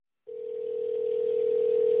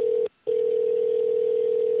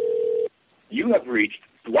You have reached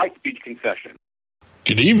Dwight Beach Confession.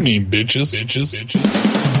 Good evening, bitches. Man,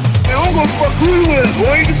 I'm gonna fuck who you is,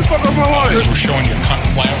 boy. Get the fuck out of my life. We're showing your cunt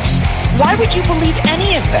flaps. Why would you believe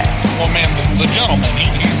any of this? Well, ma'am, the gentleman,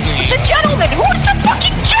 he's The gentleman? Who's the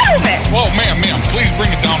fucking gentleman? Well, ma'am, please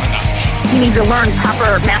bring it down a notch. You need to learn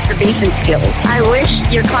proper masturbation skills. I wish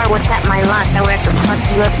your car was at my lot. I would have to fuck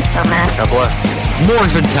you up, dumbass. God bless. It's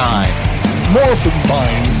morphin' time.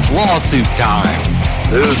 Lawsuit time.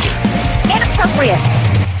 Inappropriate.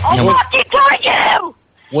 I'll fucking kill you!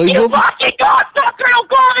 You fucking cocksucker! I'll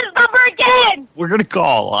call this number again! We're gonna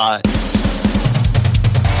call a lot.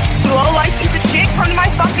 Low life piece of shit, come to my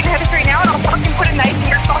fucking head right now and I'll fucking put a knife in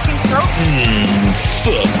your fucking throat.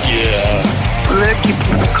 Fuck yeah. Look, you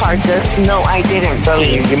piece of carcass. No, I didn't.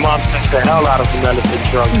 Your mom took the hell out of some elephant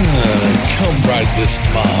drunk. Come ride this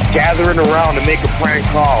mom. Gathering around to make a prank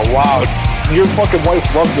call. Wow. Your fucking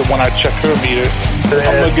wife loves it when I check her meter.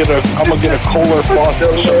 I'm gonna get a Kohler faucet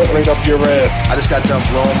and shove it right up your ass. I just got done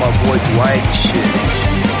blowing my boy Dwight and shit.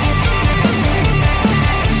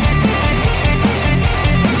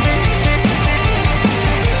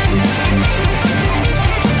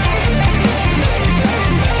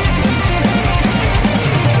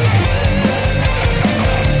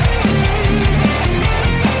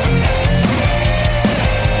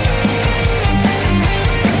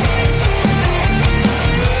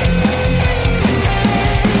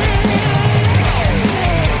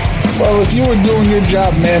 Well, if you were doing your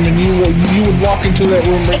job, ma'am, and you would walk into that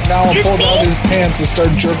room right now and pull down his pants and start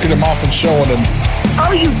jerking him off and showing him.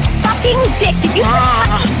 Oh, you fucking dick! Did you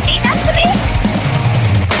fucking say that to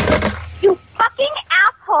me? You fucking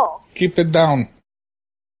asshole! Keep it down.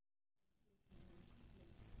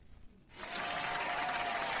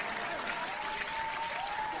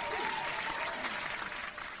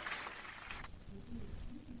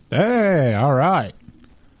 Hey, all right.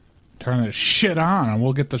 Turn this shit on and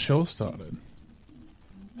we'll get the show started.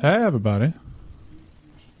 Hey, everybody.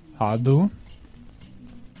 How you doing?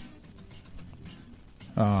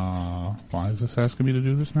 Why is this asking me to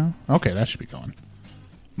do this now? Okay, that should be going.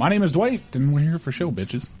 My name is Dwight, and we're here for show,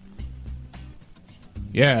 bitches.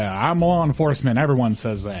 Yeah, I'm law enforcement. Everyone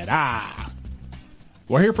says that.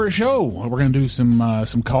 We're here for a show. We're going to do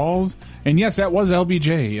some calls. And yes, that was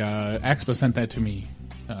LBJ. Expa sent that to me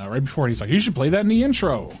right before. He's like, you should play that in the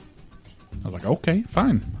intro. I was like, okay,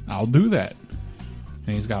 fine. I'll do that.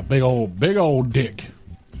 And he's got big old dick.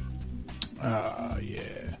 Yeah.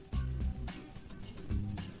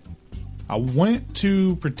 I went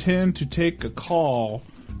to pretend to take a call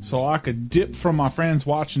so I could dip from my friends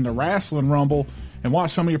watching the wrestling rumble and watch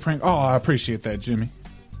some of your prank. Oh, I appreciate that, Jimmy.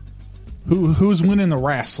 Who's winning the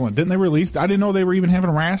wrestling? Didn't they release? I didn't know they were even having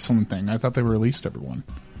a wrestling thing. I thought they released everyone.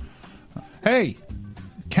 Hey,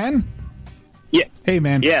 Ken? Yeah. Hey,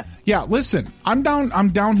 man. Yeah. Yeah, listen. I'm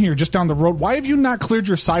down here, just down the road. Why have you not cleared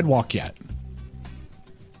your sidewalk yet?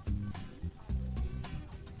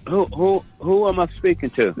 Who am I speaking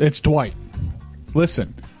to? It's Dwight.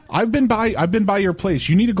 Listen, I've been by your place.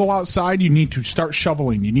 You need to go outside. You need to start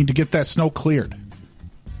shoveling. You need to get that snow cleared.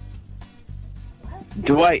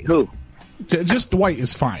 Dwight, who? Just Dwight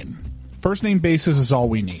is fine. First name basis is all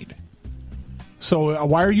we need. So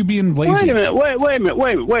why are you being lazy? Wait a minute.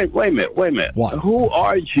 What? Who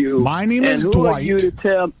are you? My name is who Dwight. Are you to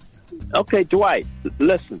tell? Okay, Dwight,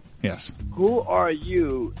 listen. Yes. Who are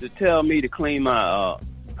you to tell me to clean my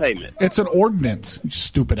payment? It's an ordinance, you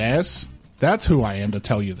stupid ass. That's who I am to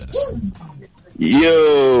tell you this.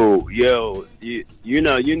 Yo, you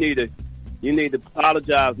know you need to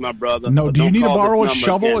apologize, my brother. No, do you need to borrow a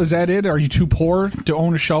shovel? Again. Is that it? Are you too poor to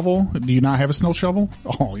own a shovel? Do you not have a snow shovel?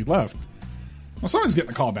 Oh, he left. Well, someone's getting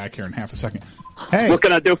a call back here in half a second. Hey. What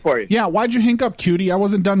can I do for you? Yeah, why'd you hang up, cutie? I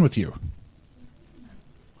wasn't done with you.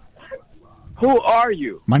 Who are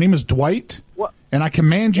you? My name is Dwight, what? And I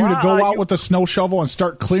command you to go out with a snow shovel and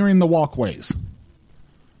start clearing the walkways.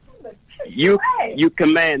 You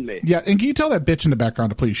command me. Yeah, and can you tell that bitch in the background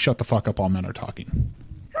to please shut the fuck up while men are talking?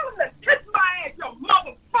 Kiss my ass, you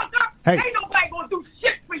motherfucker! Hey. Ain't nobody gonna do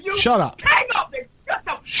shit for you! Shut up! Hang up and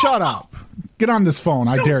shut up! Get on this phone.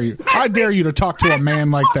 I dare you. I dare you to talk to a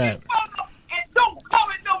man like that.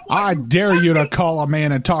 I dare you to call a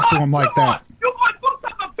man and talk to him like that.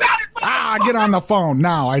 Get on the phone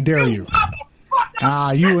now. I dare you.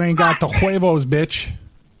 You ain't got the huevos, bitch.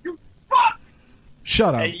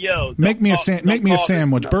 Shut up. Hey, yo, make me a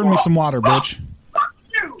sandwich. Burn me some water, bitch.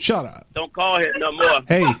 Shut up. Don't call here no more.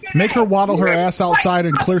 Hey, make her waddle her ass outside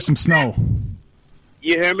and clear some snow.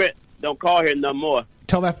 You hear me? Don't call here no more.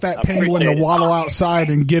 Tell that fat penguin to waddle outside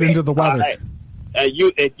and get into the weather. Right.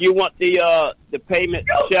 If you want the payment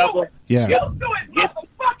shovel, yeah.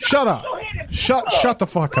 Shut up. Shut the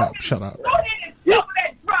fuck up. Shut up.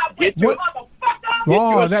 Get your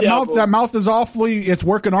Oh, that mouth is awfully. It's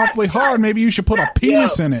working awfully hard. Maybe you should put a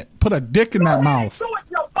penis in it. Put a dick in that mouth.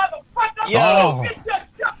 Yo.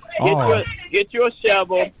 Oh. Get your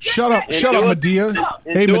shovel. Shut up, Medea.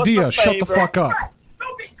 Hey, Medea, shut the fuck up.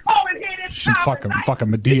 Fucking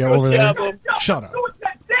Medea over there. Shut up.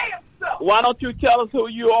 Why don't you tell us who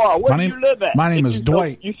you are? Where do you live at? My name is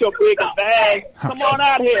Dwight. You so big and bad. Come on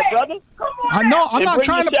out here, brother. I know. I'm not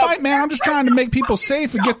trying to fight, man. I'm just trying to make people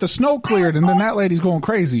safe and get the snow cleared. And then that lady's going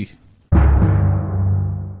crazy.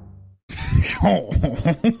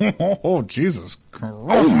 Oh, Jesus Christ.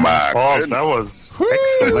 Oh, my goodness. That was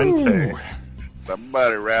excellent.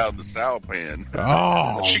 Somebody round the sow pan.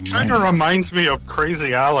 Oh, she kind of reminds me of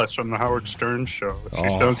Crazy Alice from the Howard Stern show. She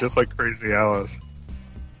sounds just like Crazy Alice.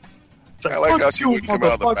 I like how she wouldn't come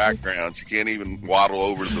out of the background. She can't even waddle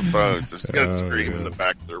over to the phone, so she's got to scream in the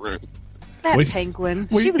back of the room. That penguin.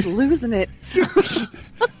 She was losing it.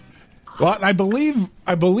 Well, I believe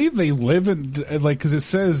they live in, like, because it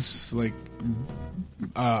says, like,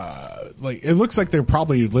 it looks like they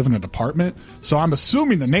probably live in an apartment. So I'm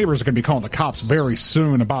assuming the neighbors are going to be calling the cops very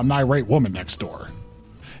soon about an irate woman next door.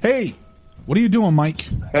 Hey, what are you doing, Mike?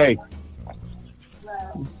 Hey,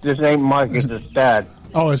 this ain't Mike. It's his dad.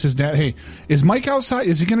 Oh, it's his dad. Hey, is Mike outside?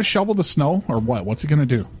 Is he going to shovel the snow or what? What's he going to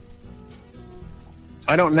do?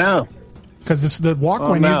 I don't know. Because the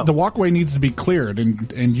walkway, the walkway needs to be cleared,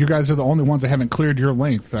 and you guys are the only ones that haven't cleared your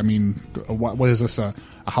length. I mean, what is this? A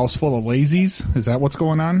house full of lazies? Is that what's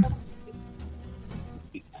going on?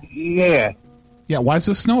 Yeah. Yeah. Why is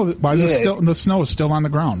the snow? Why is the snow is still on the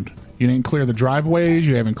ground? You didn't clear the driveways.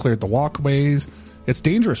 You haven't cleared the walkways. It's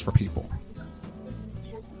dangerous for people.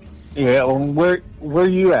 Yeah. Well, where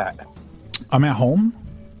you at? I'm at home.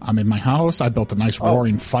 I'm in my house. I built a nice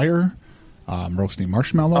roaring fire. Roasting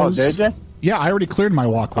marshmallows. Oh, did you? Yeah, I already cleared my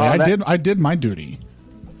walkway. I did my duty.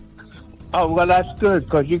 Oh, well, that's good,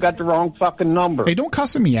 because you got the wrong fucking number. Hey, don't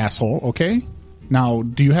cuss at me, asshole, okay? Now,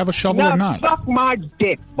 do you have a shovel or not? Suck my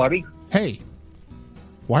dick, buddy. Hey,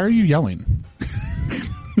 why are you yelling?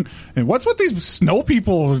 And what's with these snow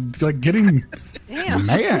people, like, getting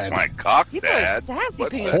mad? My cock, People Dad. are sassy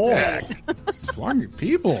What the pants. heck? Swung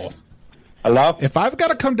people. Hello? If I've got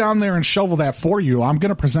to come down there and shovel that for you, I'm going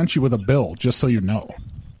to present you with a bill, just so you know.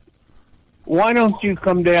 Why don't you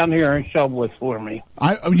come down here and shovel it for me?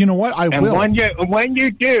 You know what? I will. And when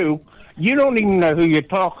you do, you don't even know who you're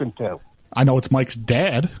talking to. I know it's Mike's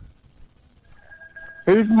dad.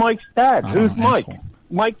 Who's Mike's dad? Who's Mike? Asshole.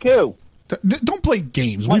 Mike who? Don't play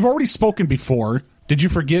games. We've already spoken before. Did you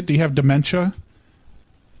forget? Do you have dementia?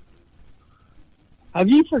 Have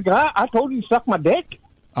you forgot? I told you to suck my dick.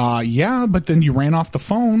 Yeah, but then you ran off the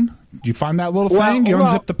phone. Did you find that little thing? You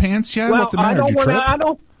unzipped the pants yet? What's the matter? Did you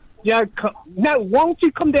trip? No, won't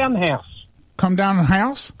you come down the house? Come down the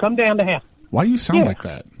house? Come down the house. Why do you sound like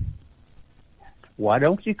that? Why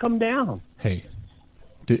don't you come down? Hey,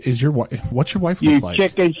 what's your wife You look like?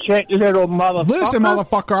 chicken shit little motherfucker. Listen,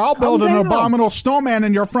 motherfucker, I'll build an abominable snowman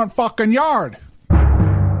in your front fucking yard.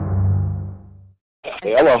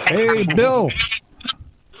 Hello. Hey, Bill.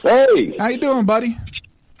 Hey. How you doing, buddy?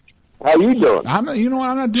 How you doing? I'm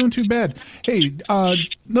not doing too bad. Hey,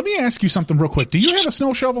 let me ask you something real quick. Do you have a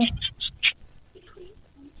snow shovel?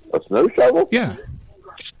 A snow shovel? Yeah.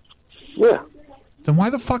 Yeah. Then why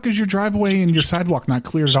the fuck is your driveway and your sidewalk not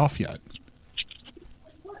cleared off yet?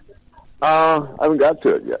 I haven't got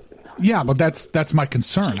to it yet. Yeah, but that's my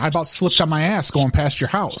concern. I about slipped on my ass going past your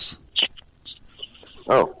house.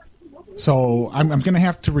 Oh. So I'm going to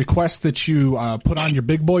have to request that you put on your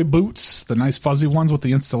big boy boots, the nice fuzzy ones with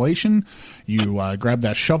the installation. You grab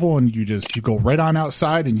that shovel and you go right on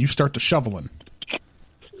outside and you start the shoveling.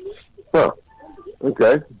 Huh.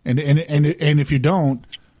 Okay. And if you don't,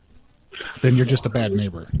 then you're just a bad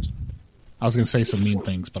neighbor. I was going to say some mean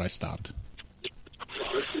things, but I stopped.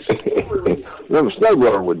 No, the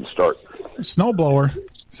snowblower wouldn't start. Snowblower?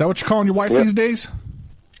 Is that what you're calling your wife these days?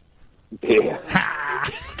 Yeah.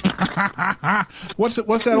 What's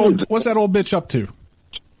that old bitch up to?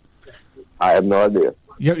 I have no idea.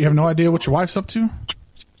 You have no idea what your wife's up to?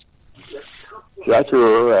 I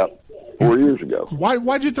threw her out 4 years ago.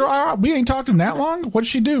 Why'd you throw her out? We ain't talking that long. What did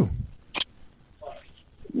she do?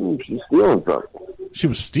 She's stealing something. She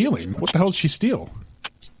was stealing? What the hell did she steal?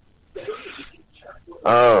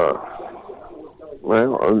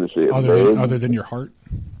 Well, I'm just saying. Other than your heart?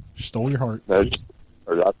 She stole your heart. I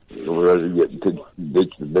was ready to get to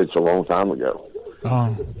ditch the bitch a long time ago.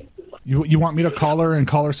 Oh. You want me to call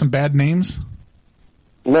her some bad names?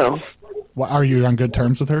 No. Are you on good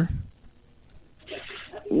terms with her?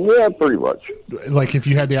 Yeah, pretty much. Like, if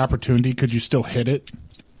you had the opportunity, could you still hit it?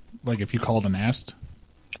 Like, if you called and asked?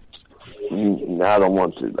 No, I don't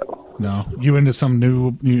want to, though. No? You into some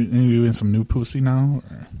new, you in some new pussy now?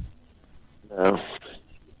 Or? No.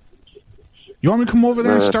 You want me to come over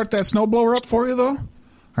there and start that snowblower up for you, though?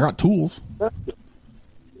 I got tools. I'm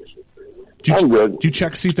good. Did you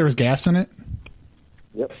check, see if there was gas in it?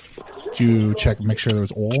 Yep. Did you check, make sure there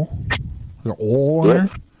was oil? Is there oil in there?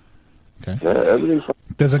 Okay. Yeah, everything's fine.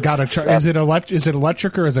 Does it got a? Is it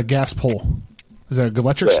electric or is it gas pull? Is it an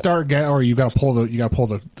electric start, or you got to pull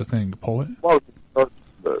the thing to pull it? Well,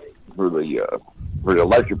 for the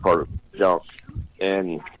electric part of the jump,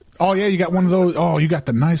 and oh yeah, you got one of those. Oh, you got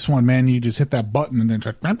the nice one, man. You just hit that button and then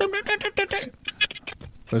try.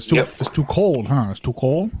 It's too. Yep. It's too cold, huh? It's too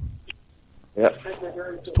cold. Yeah.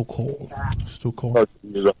 It's too cold. It's too cold.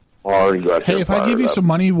 Hey, if I give you some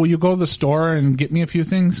money, will you go to the store and get me a few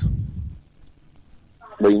things?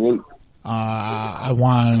 What do you need? I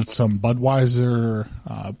want some Budweiser.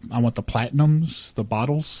 I want the Platinums, the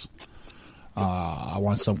bottles. I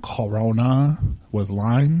want some Corona with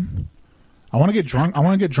lime. I want to get drunk. I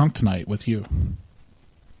want to get drunk tonight with you.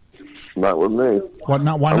 Not with me. What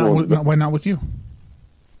not? Why not? Why not with you?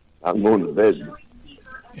 I'm going to bed.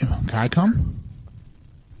 Can I come?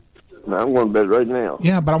 No, I'm going to bed right now.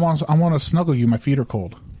 Yeah, but I want to snuggle you. My feet are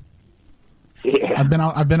cold. Yeah. I've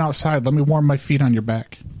been outside. Let me warm my feet on your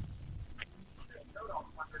back.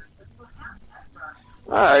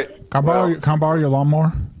 All right. Can I borrow your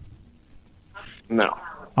lawnmower? No.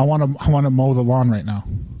 I want to mow the lawn right now.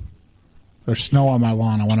 There's snow on my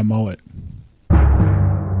lawn. I want to mow it.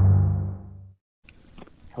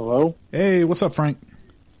 Hello? Hey, what's up, Frank?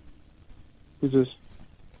 Who's this?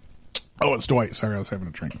 Oh, it's Dwight. Sorry, I was having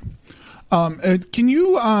a drink. Can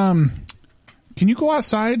you go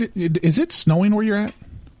outside? Is it snowing where you're at?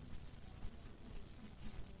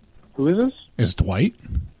 Who is this? Is Dwight?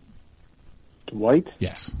 Dwight?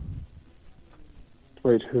 Yes.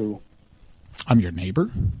 Dwight who? I'm your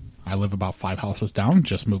neighbor. I live about 5 houses down.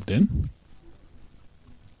 Just moved in.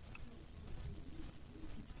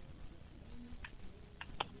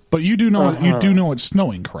 But you do know it's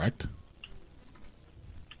snowing, correct?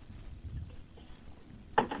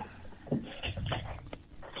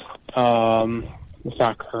 It's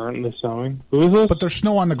not currently snowing. Who is this? But there's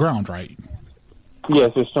snow on the ground, right?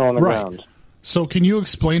 Yes, there's snow on the ground. So can you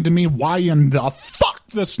explain to me why in the fuck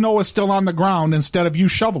the snow is still on the ground instead of you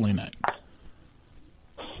shoveling it?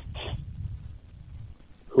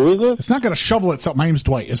 Who is this? It's not going to shovel itself. My name's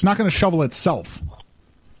Dwight. It's not going to shovel itself.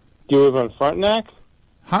 Do you live on Frontenac?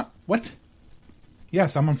 Huh? What?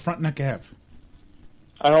 Yes, I'm on Frontenac Ave.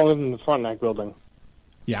 I don't live in the Frontenac building.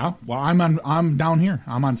 Yeah, well, I'm down here.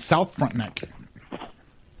 I'm on South Frontenac.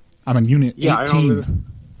 I'm in Unit 18. I don't live...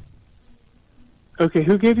 Okay,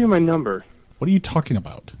 who gave you my number? What are you talking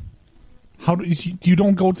about? How do you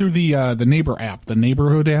don't go through the neighbor app, the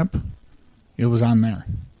neighborhood app? It was on there.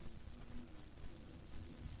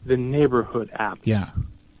 The neighborhood app. Yeah.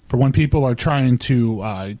 For when people are trying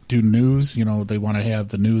to do news, you know, they want to have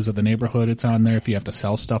the news of the neighborhood, it's on there. If you have to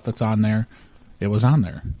sell stuff, it's on there. It was on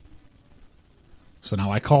there. So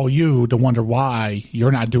now I call you to wonder why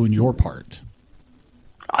you're not doing your part.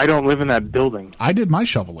 I don't live in that building. I did my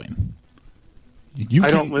shoveling.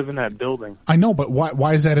 I don't live in that building. I know, but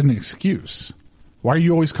why is that an excuse? Why are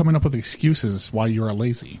you always coming up with excuses why you're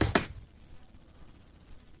lazy?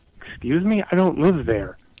 Excuse me? I don't live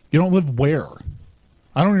there. You don't live where?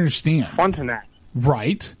 I don't understand. Frontenac.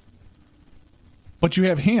 Right. But you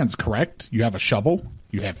have hands, correct? You have a shovel.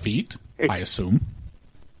 You have feet, I assume.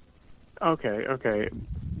 Okay.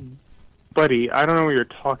 Buddy, I don't know what you're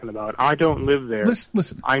talking about. I don't live there.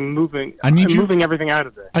 Listen. I'm moving everything out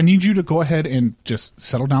of there. I need you to go ahead and just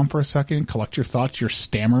settle down for a second, collect your thoughts. You're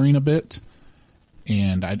stammering a bit.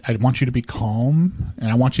 And I want you to be calm.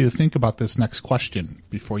 And I want you to think about this next question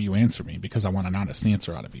before you answer me, because I want an honest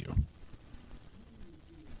answer out of you.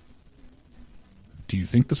 Do you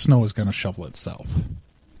think the snow is going to shovel itself?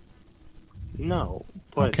 No.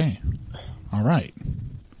 But... Okay. All right.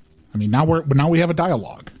 I mean, now we have a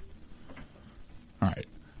dialogue. All right.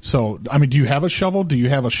 So, I mean, do you have a shovel? Do you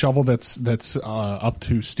have a shovel that's up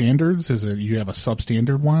to standards? Is it you have a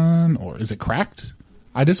substandard one, or is it cracked?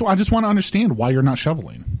 I just want to understand why you're not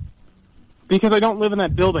shoveling. Because I don't live in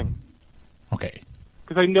that building. Okay.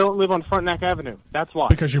 Because I don't live on Frontenac Avenue. That's why.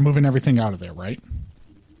 Because you're moving everything out of there, right?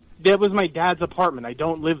 That was my dad's apartment. I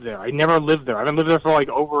don't live there. I never lived there. I haven't lived there for like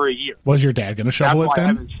over a year. Was your dad going to shovel it then? I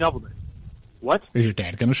haven't shoveled it. What? Is your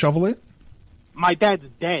dad going to shovel it? My dad's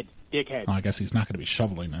dead. dickhead. Oh, I guess he's not going to be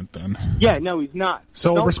shoveling it then. Yeah, no, he's not.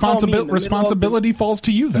 So Don't responsibility falls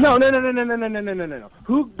to you then. No.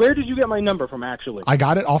 Where did you get my number from, actually? I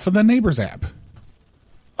got it off of the Neighbors app.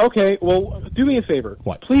 Okay, well, do me a favor.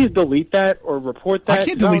 What? Please delete that or report that. I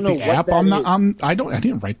can't delete the app. I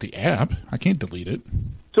didn't write the app. I can't delete it.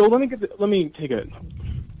 So let me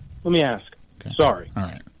ask. Okay. Sorry. All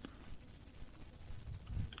right.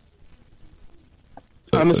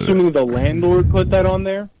 I'm assuming the landlord put that on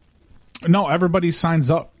there? No, everybody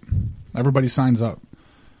signs up.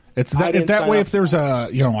 It's that way. If there's a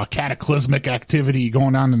cataclysmic activity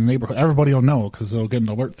going on in the neighborhood, everybody will know because they'll get an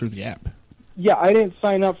alert through the app. Yeah, I didn't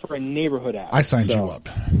sign up for a neighborhood app. I signed you up.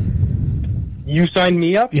 You signed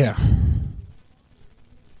me up? Yeah.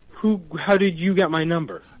 How did you get my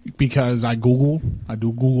number? Because I Google. I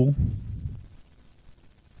do Google.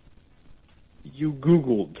 You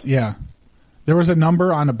Googled? Yeah. There was a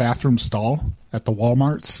number on a bathroom stall at the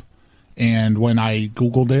Walmarts, and when I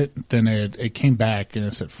Googled it, then it came back and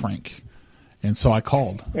it said Frank. And so I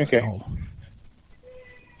called. Okay.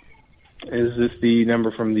 Is this the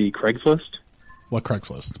number from the Craigslist? What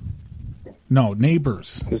Craigslist? No,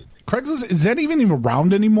 Neighbors. Craigslist, is that even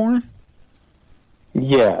around anymore?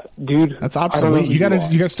 Yeah, dude. That's obsolete. You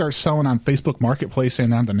gotta start selling on Facebook Marketplace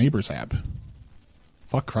and on the Neighbors app.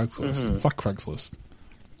 Fuck Craigslist. Mm-hmm. Fuck Craigslist.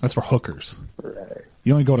 That's for hookers. Right.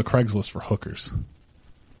 You only go to Craigslist for hookers.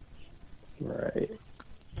 Right.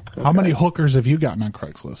 Okay. How many hookers have you gotten on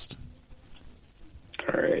Craigslist?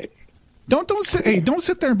 All right. Don't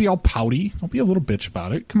sit there and be all pouty. Don't be a little bitch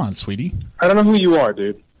about it. Come on, sweetie. I don't know who you are,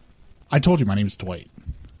 dude. I told you my name's Dwight.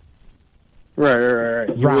 Right.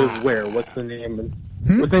 You live where? What's the name?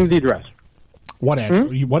 What's the name of the address? What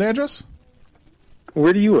address? What address?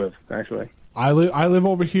 Where do you live, actually? I live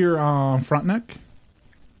over here on Frontneck.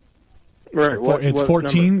 Right. It's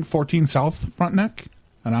 14 South Frontneck,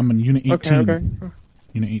 and I'm in Unit 18. Okay.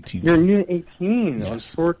 Unit 18. You're in Unit 18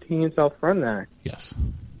 Yes. on 14 South Frontneck. Yes.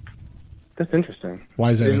 That's interesting.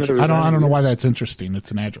 Why is that interesting? I don't know why that's interesting.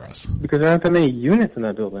 It's an address. Because there aren't that many units in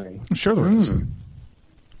that building. I'm sure there is.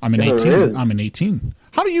 I'm in 18. I'm in 18.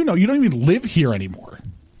 How do you know? You don't even live here anymore.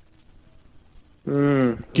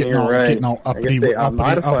 Getting all uppity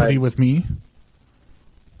with me.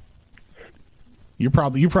 You're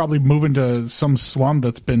probably moving to some slum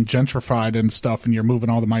that's been gentrified and stuff, and you're moving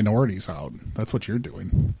all the minorities out. That's what you're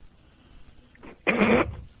doing.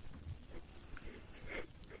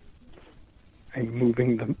 I'm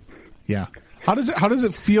moving them. Yeah. How does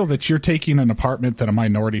it feel that you're taking an apartment that a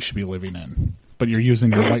minority should be living in, but you're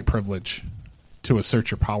using your white privilege to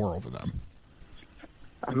assert your power over them?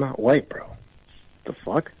 I'm not white, bro. The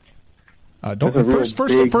fuck?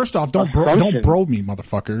 First off, don't bro me,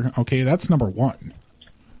 motherfucker. Okay, that's number one.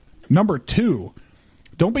 Number two,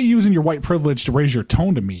 don't be using your white privilege to raise your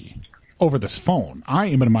tone to me over this phone. I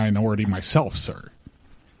am a minority myself, sir.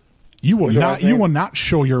 You will not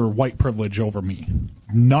show your white privilege over me.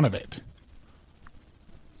 None of it.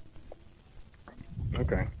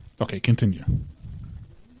 Okay. Okay, continue.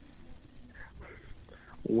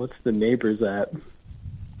 What's the Neighbors app?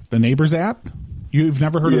 The Neighbors app? You've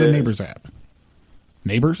never heard of the Neighbors app?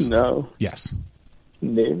 Neighbors? No. Yes.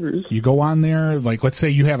 Neighbors. You go on there, like, let's say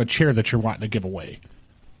you have a chair that you're wanting to give away.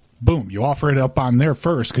 Boom, you offer it up on there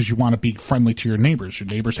first because you want to be friendly to your neighbors. Your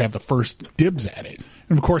neighbors have the first dibs at it.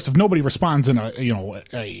 And of course, if nobody responds in let's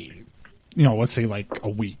say like a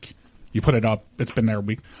week, you put it up, it's been there a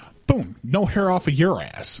week. Boom, no hair off of your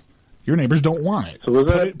ass. Your neighbors don't want it.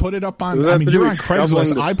 So put it up on. You're on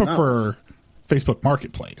Craigslist. I prefer Facebook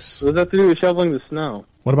Marketplace. What does that have to do with shoveling the snow?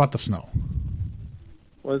 What about the snow?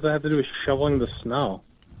 What does that have to do with shoveling the snow?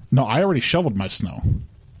 No, I already shoveled my snow.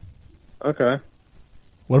 Okay.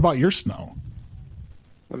 What about your snow?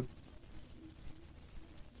 I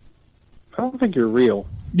don't think you're real.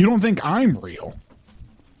 You don't think I'm real?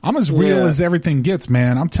 I'm as real as everything gets,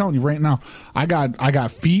 man. I'm telling you right now. I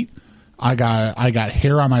got feet. I got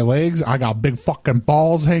hair on my legs. I got big fucking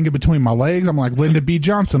balls hanging between my legs. I'm like Lyndon B.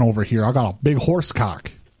 Johnson over here. I got a big horse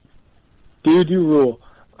cock. Dude, you rule.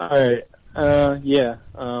 All right. Yeah.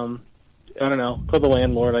 I don't know. For the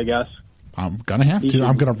landlord, I guess. I'm gonna have to.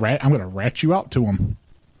 I'm gonna rat you out to him.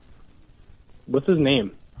 What's his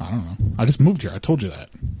name? I don't know. I just moved here. I told you that.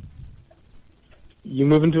 You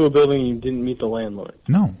move into a building and you didn't meet the landlord.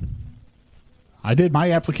 No. I did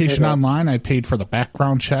my application online. I paid for the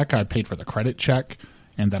background check. I paid for the credit check,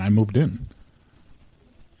 and then I moved in.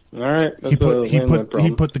 All right. He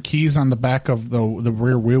put the keys on the back of the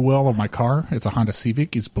rear wheel well of my car. It's a Honda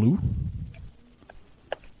Civic. It's blue.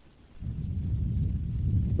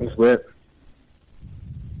 That's lit.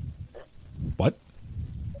 What?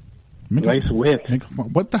 Nice whip.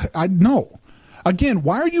 What the? I know. Again,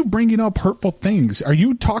 why are you bringing up hurtful things? Are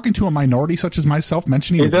you talking to a minority such as myself,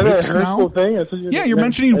 mentioning Is that whips a hurtful now? thing? Yeah, you're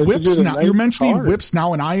mentioning whips now. You're mentioning whips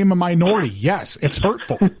now, and I am a minority. Yes, it's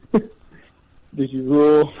hurtful. Did you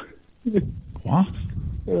rule? What?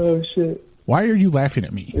 Oh, shit. Why are you laughing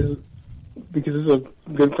at me? Because it's a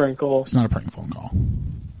good prank call. It's not a prank phone call.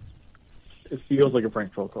 It feels like a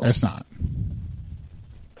prank phone call. It's not.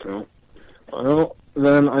 So, well,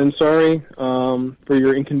 then I'm sorry for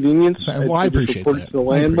your inconvenience. Well, I appreciate that. To the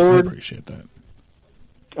landlord. I appreciate that.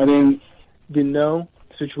 I didn't know.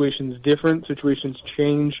 Situation's different. Situation's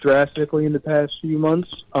changed drastically in the past few months.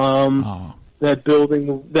 That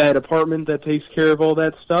building, that apartment that takes care of all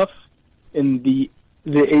that stuff, in the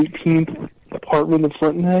 18th apartment in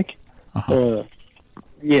Front Neck. That's going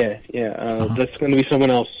to be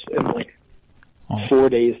someone else in like 4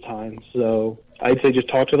 days' time. So I'd say just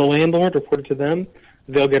talk to the landlord, report it to them.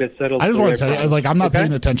 They'll get it settled. I just want to tell you, like, I'm not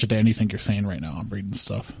paying attention to anything you're saying right now. I'm reading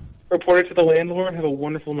stuff. Report it to the landlord. Have a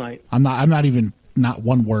wonderful night. I'm not even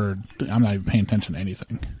one word. I'm not even paying attention to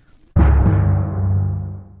anything.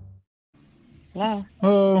 Hello.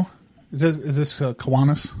 Oh, is this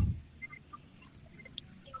Kiwanis?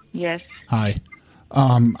 Yes. Hi.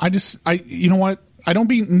 You know what? I don't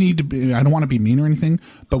want to be mean or anything,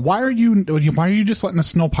 but why are you just letting the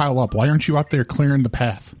snow pile up? Why aren't you out there clearing the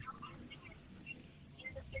path?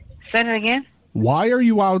 Say that again? Why are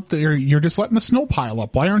you out there? You're just letting the snow pile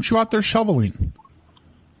up. Why aren't you out there shoveling?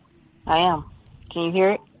 I am. Can you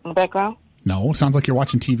hear it in the background? No, it sounds like you're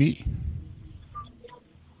watching TV.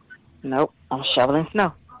 Nope, I'm shoveling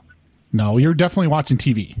snow. No, you're definitely watching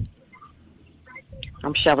TV.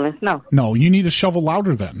 I'm shoveling snow. No, you need to shovel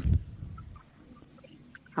louder then.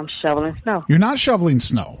 I'm shoveling snow. You're not shoveling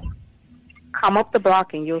snow. Come up the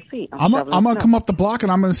block and you'll see. I'm going to come up the block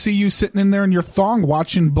and I'm going to see you sitting in there in your thong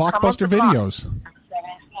watching Blockbuster videos.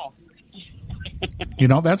 You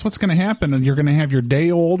know, that's what's going to happen. And you're going to have your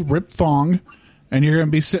day-old ripped thong and you're going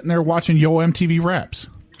to be sitting there watching Yo MTV Raps.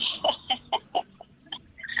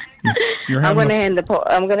 I'm going to hand the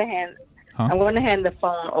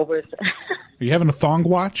phone over. Are you having a thong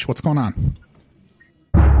watch? What's going on?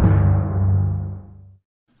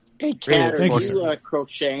 Hey, Kat, are you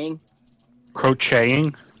crocheting?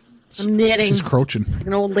 Crocheting? I'm knitting. She's croaching. Like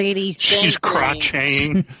an old lady. She's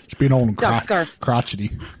crotching. She's being old and scarf.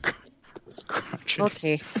 crotchety.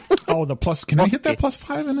 Okay. Oh, the plus. Can I hit that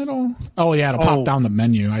 +5 and it'll... Oh, yeah, it'll pop down the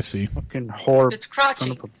menu. I see. Fucking whore. It's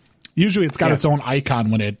crotchy. Usually it's got its own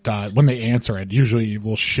icon when when they answer it. Usually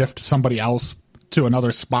we'll shift somebody else to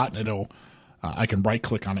another spot and it'll... I can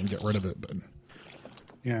right-click on it and get rid of it, but...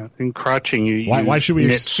 Yeah, in crotching, why should we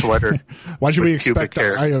knit sweater? Why should we expect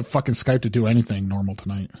fucking Skype to do anything normal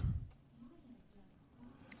tonight?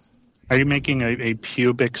 Are you making a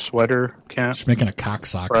pubic sweater, Kat? She's making a cock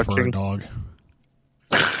sock for a dog.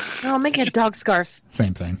 No, I'm making a dog scarf.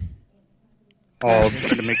 Same thing. Oh,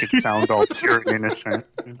 to make it sound all pure and innocent.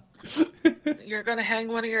 You're going to hang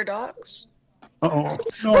one of your dogs? Oh,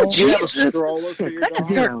 no. Do you have a stroller for your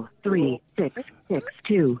dog?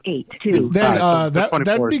 0366282. Then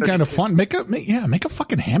that'd be kind of fun. Make a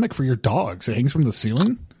fucking hammock for your dogs. It hangs from the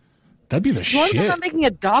ceiling. That'd be the shit. I'm not making a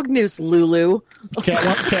dog noose, Lulu.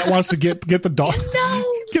 Cat wants to get the dog. No.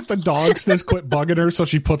 Get the dogs to quit bugging her, so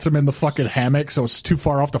she puts them in the fucking hammock, so it's too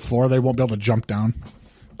far off the floor. They won't be able to jump down.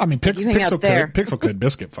 I mean, Pixel could.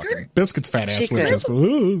 Biscuit's fat ass would just.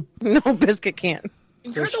 Ooh. No, Biscuit can't.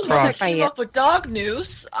 You're the one that came up with dog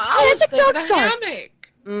noose. I was thinking a hammock.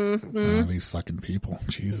 Mm-hmm. Oh, these fucking people.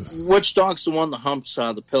 Jesus. Which dog's the one that humps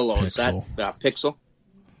the pillow? Pixel. Is that Pixel?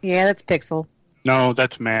 Yeah, that's Pixel. No,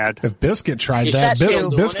 that's Mad. If Biscuit tried that,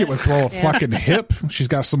 Biscuit would throw a fucking hip. She's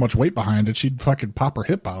got so much weight behind it, she'd fucking pop her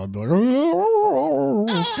hip out and be like, oh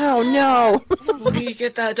no. Will you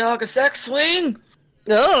get that dog a sex swing?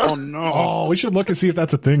 Oh, no. Oh, we should look and see if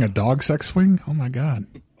that's a thing, a dog sex swing. Oh, my God.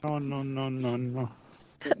 No.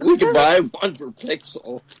 We can buy one for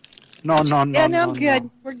Pixel. No. Yeah, no, I'm good.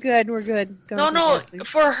 We're good. No.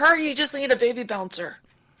 For her, you just need a baby bouncer.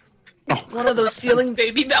 One of those ceiling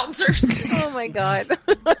baby bouncers. Oh, my God.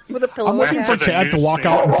 With a pillow. I'm looking for Cat to walk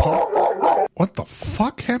out and pop. What the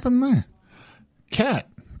fuck happened there? Cat.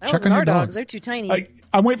 Check on your dogs. They're too tiny.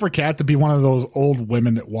 I'm waiting for Kat to be one of those old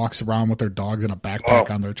women that walks around with their dogs in a backpack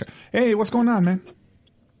on their chest. Hey, what's going on, man?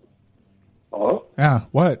 Hello? Yeah,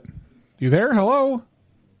 what? You there? Hello?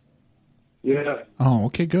 Yeah. Oh,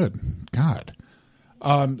 okay, good. God.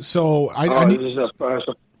 So I need...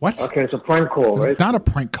 What? Okay, it's a prank call, right? It's not a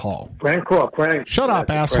prank call. Prank call, prank. Shut up,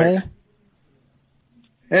 asshole.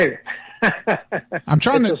 Prank. Hey, I'm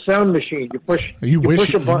trying It's a sound machine. You push. You wish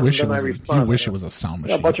push a button, it then I was. respond. You wish it was a sound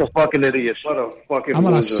Yeah, a machine. bunch of fucking idiots. What a fucking. I'm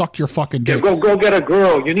gonna loser. suck your fucking Yeah, dick. go get a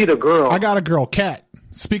girl. You need a girl. I got a girl, Cat.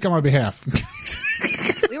 Speak on my behalf.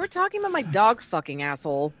 We were talking about my dog fucking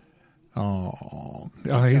asshole. Oh,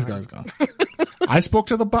 he's gone. I spoke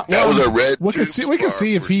to the bot. That was a red. We could see. We could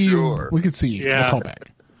see if he. sure. We could see. Yeah. We'll call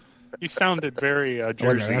back. He sounded very Oh,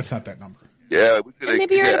 Jersey. no, that's not that number. Yeah, we could. And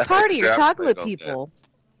maybe you're at a party. You're talking with people.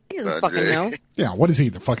 He doesn't fucking Jay. know. Yeah. What is he?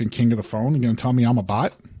 The fucking king of the phone? You gonna tell me I'm a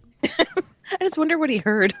bot? I just wonder what he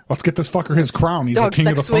heard. Let's get this fucker his crown. He's Dog the king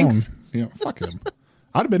of the sex swings. phone. Yeah. Fuck him.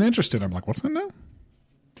 I'd have been interested. I'm like, what's that now?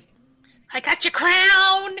 I got your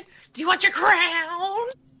crown. Do you want your crown?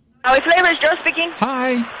 How is Flavors? Joe speaking.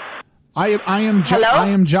 Hi. I am. Hello? I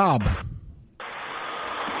am Job.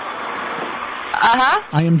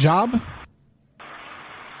 I am Job.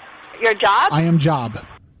 Your job? I am Job.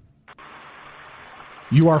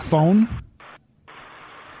 You are phone.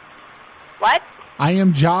 What? I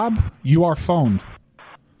am Job. You are phone.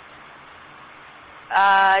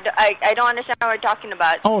 I don't understand what we're talking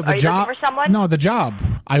about. Oh, the Are you job. looking for someone? No, the job.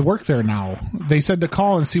 I work there now. They said to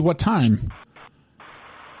call and see what time.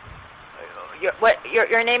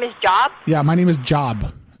 Your name is Job? Yeah, my name is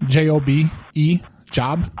Job. Jobe.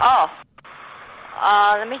 Job. Oh.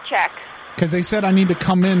 Let me check. Because they said I need to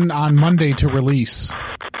come in on Monday to release.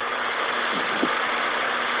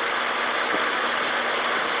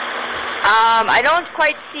 I don't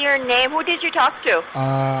quite see your name. Who did you talk to?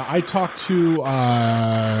 I talked to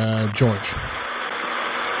George.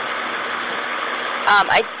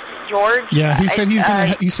 George? Yeah, he said he's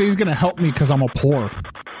gonna. He said he's gonna help me because I'm a poor. The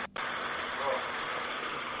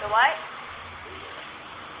what?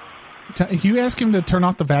 Can you ask him to turn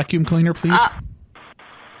off the vacuum cleaner, please?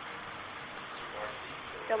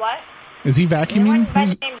 The what? Is he vacuuming? Anyone by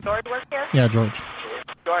the name George work here? Yeah, George.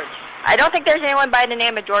 George. I don't think there's anyone by the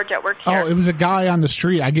name of George that works here. Oh, it was a guy on the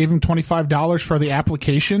street. I gave him $25 for the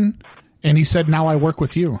application, and he said, "Now I work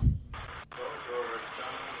with you."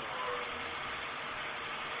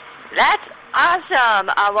 That's awesome.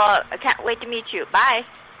 Well, I can't wait to meet you. Bye.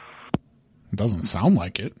 It doesn't sound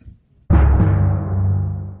like it.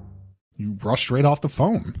 You rushed right off the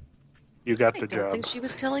phone. You got I the don't job. think she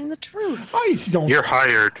was telling the truth. I don't. You're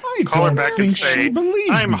hired. I Call her don't back think and she say, believes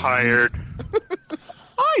I'm me. hired.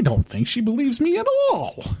 I don't think she believes me at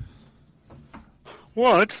all.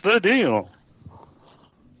 What's the deal?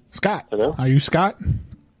 Scott, Hello? are you Scott?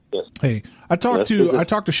 Yes. Hey, I talked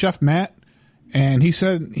to Chef Matt, and he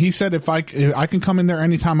said if I can come in there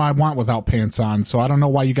anytime I want without pants on. So I don't know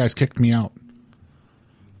why you guys kicked me out.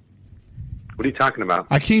 What are you talking about?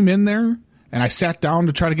 I came in there and I sat down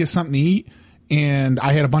to try to get something to eat, and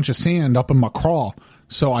I had a bunch of sand up in my craw,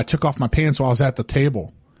 so I took off my pants while I was at the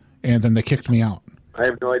table, and then they kicked me out. I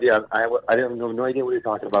have no idea. I have no idea what you're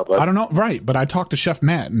talking about, bud. I don't know, right? But I talked to Chef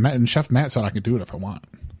Matt, and Chef Matt said I could do it if I want.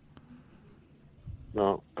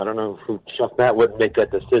 No, I don't know who Chef Matt wouldn't make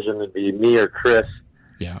that decision. It'd be me or Chris.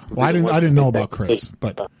 Yeah, well, I didn't know about Chris,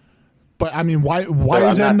 but I mean, why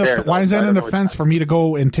is that an offense for me to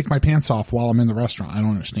go and take my pants off while I'm in the restaurant? I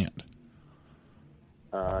don't understand.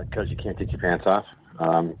 Because you can't take your pants off.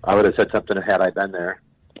 I would have said something had I been there.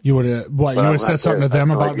 You would have what? You would have said something to them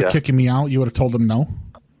about kicking me out. You would have told them no.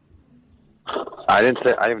 I didn't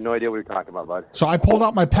say. I have no idea what you're talking about, bud. So I pulled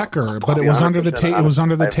out my pecker, but it was under the table. It was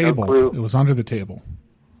under the table. It was under the table.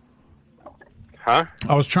 Huh?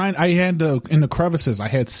 I was trying. I had in the crevices. I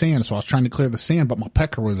had sand, so I was trying to clear the sand, but my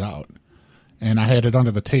pecker was out, and I had it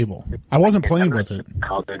under the table. I wasn't playing with it.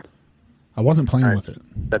 I wasn't playing with it.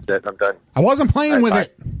 That's it. I'm done. I wasn't playing with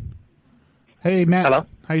it. Hey, Matt. Hello.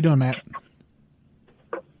 How you doing, Matt?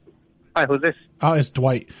 Hi, who's this? Oh, it's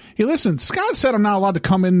Dwight. Hey, listen, Scott said I'm not allowed to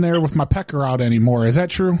come in there with my pecker out anymore. Is that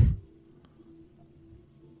true?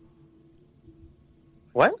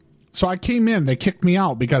 What? So I came in. They kicked me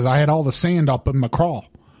out because I had all the sand up in my craw.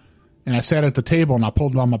 And I sat at the table and I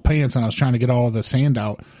pulled down my pants and I was trying to get all the sand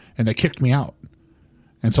out. And they kicked me out.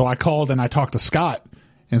 And so I called and I talked to Scott.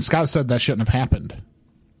 And Scott said that shouldn't have happened.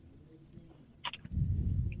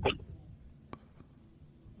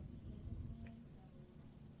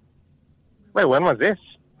 Wait, when was this?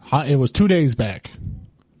 It was 2 days back.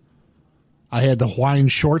 I had the Hawaiian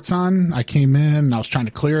shorts on. I came in and I was trying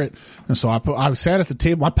to clear it. And so I sat at the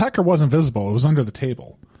table. My pecker wasn't visible. It was under the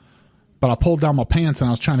table. But I pulled down my pants and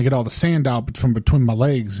I was trying to get all the sand out from between my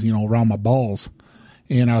legs, around my balls.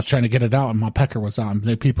 And I was trying to get it out and my pecker was on.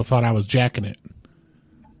 People thought I was jacking it.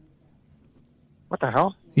 What the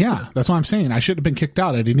hell? Yeah, that's what I'm saying. I should have been kicked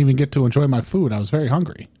out. I didn't even get to enjoy my food. I was very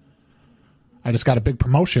hungry. I just got a big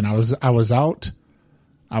promotion. I was out.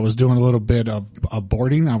 I was doing a little bit of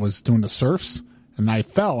boarding. I was doing the surfs, and I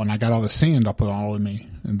fell, and I got all the sand up all of me.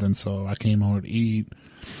 And then so I came over to eat.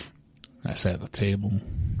 I sat at the table,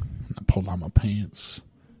 and I pulled on my pants,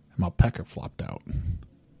 and my pecker flopped out.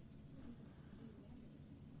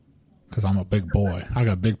 Because I'm a big boy. I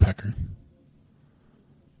got a big pecker.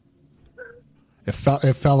 It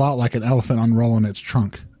fell out like an elephant unrolling its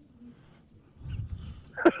trunk.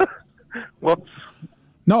 Whoops.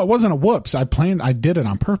 No, it wasn't a whoops. I did it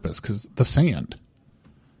on purpose because the sand.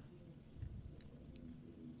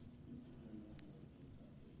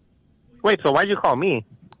 Wait, so why'd you call me?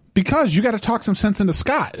 Because you got to talk some sense into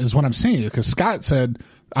Scott, is what I'm saying. Because Scott said,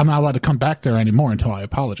 I'm not allowed to come back there anymore until I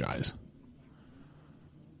apologize.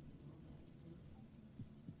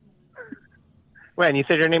 Wait, and you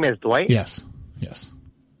said your name is Dwight? Yes.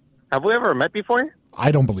 Have we ever met before?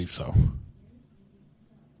 I don't believe so.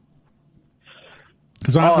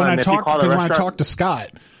 Because when I talked to Scott,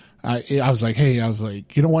 I was like, hey,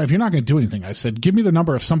 you know what? If you're not going to do anything, I said, give me the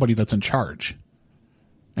number of somebody that's in charge.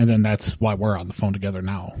 And then that's why we're on the phone together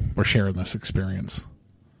now. We're sharing this experience.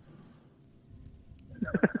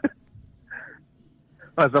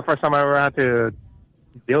 Well, it's the first time I ever had to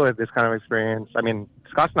deal with this kind of experience. I mean,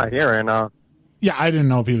 Scott's not here right now. Yeah, I didn't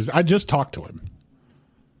know if he was. I just talked to him.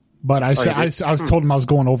 But I told him I was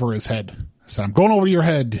going over his head. I said, I'm going over your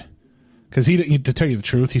head. Because to tell you the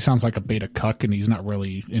truth, he sounds like a beta cuck, and he's not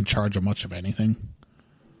really in charge of much of anything.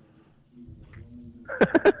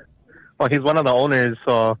 Well, he's one of the owners,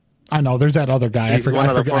 so... I know, there's that other guy. I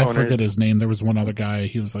forget his name. There was one other guy.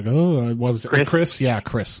 He was like, oh, what was it? Chris? Yeah,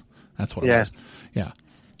 Chris. That's what it was. Yeah.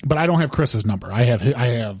 But I don't have Chris's number. I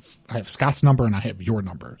have Scott's number, and I have your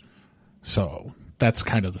number. So that's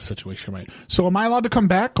kind of the situation, right? So am I allowed to come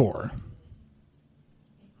back, or?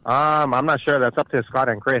 I'm not sure. That's up to Scott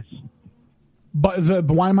and Chris. But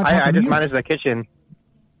why am I talking to you? I just manage the kitchen.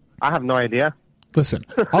 I have no idea. Listen,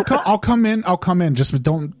 I'll come in. Just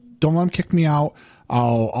don't let them kick me out.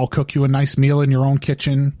 I'll cook you a nice meal in your own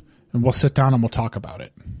kitchen, and we'll sit down and we'll talk about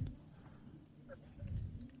it.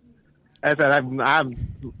 As I said, I'm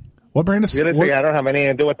what brand of? Realistically, I don't have anything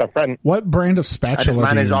to do with the front. What brand of spatula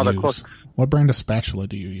I just manage do you all use? the cooks. What brand of spatula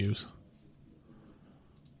do you use?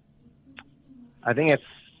 I think it's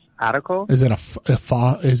Attico. Is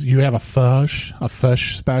it you have a fish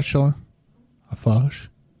spatula? A fish?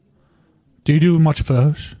 Do you do much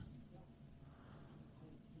fish?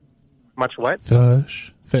 Much what?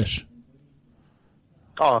 Fish.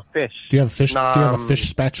 Oh, fish. Do you have a fish? No, do you have a fish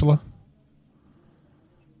spatula?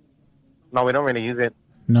 No, we don't really use it.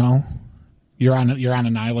 No, you're on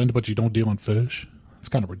an island, but you don't deal in fish. It's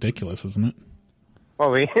kind of ridiculous, isn't it?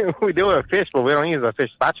 Well, we deal with fish, but we don't use a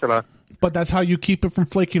fish spatula. But that's how you keep it from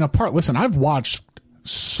flaking apart. Listen, I've watched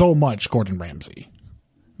so much Gordon Ramsay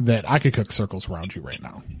that I could cook circles around you right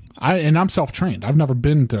now. I'm self-trained. I've never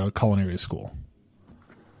been to culinary school.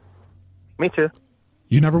 Me too.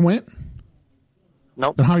 You never went?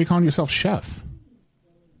 Nope. Then how are you calling yourself chef?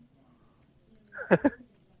 Do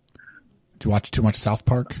you watch too much South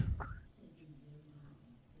Park?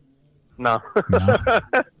 No.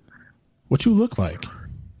 What you look like?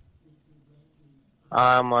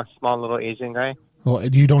 I'm a small little Asian guy. Well,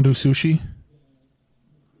 you don't do sushi?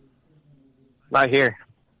 Not here.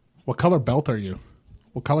 What color belt are you?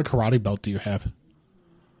 What color karate belt do you have?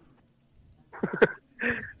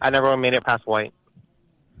 I never made it past white.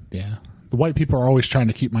 Yeah. The white people are always trying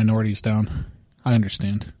to keep minorities down. I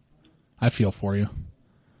understand. I feel for you.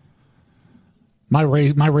 My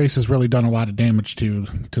race has really done a lot of damage to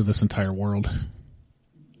this entire world.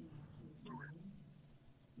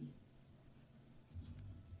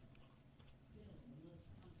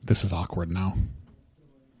 This is awkward now.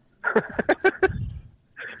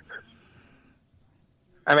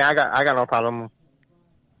 I mean, I got no problem.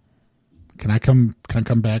 Can I come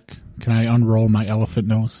back? Can I unroll my elephant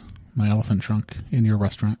nose, my elephant trunk in your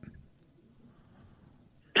restaurant?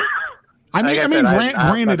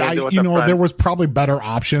 Granted, there was probably better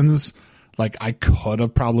options. Like, I could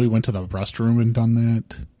have probably went to the restroom and done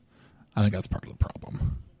that. I think that's part of the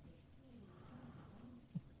problem.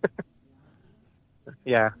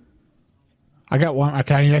 Yeah. I got one.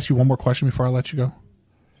 Can I ask you one more question before I let you go?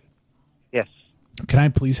 Yes. Can I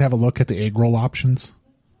please have a look at the egg roll options?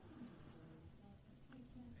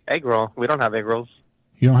 Egg roll? We don't have egg rolls.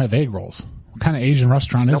 You don't have egg rolls? What kind of Asian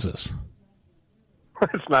restaurant is this?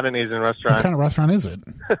 It's not an Asian restaurant. What kind of restaurant is it?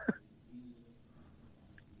 It's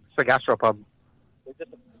a gastropub.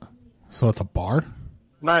 So it's a bar?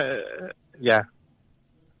 Not, yeah.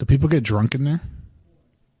 Do people get drunk in there?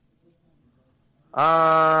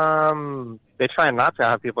 They try not to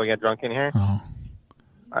have people get drunk in here. Oh.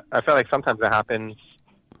 I feel like sometimes it happens.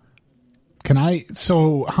 Can I?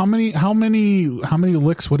 So how many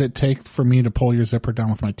licks would it take for me to pull your zipper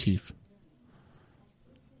down with my teeth?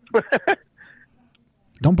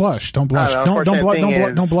 Don't blush. Don't blush.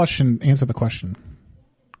 Don't blush and answer the question.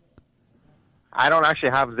 I don't actually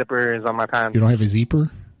have zippers on my pants. You don't have a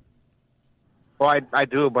zipper? Well, I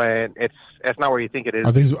do, but it's not where you think it is.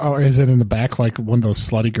 Are these? Oh, is it in the back like when those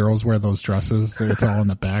slutty girls wear those dresses? It's all in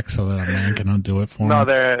the back so that a man can undo it for No,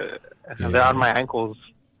 them? they're on my ankles.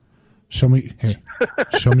 Show me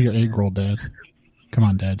your egg roll, Dad. Come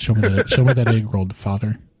on, Dad. Show me that egg roll,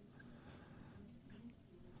 Father.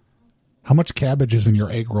 How much cabbage is in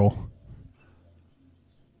your egg roll?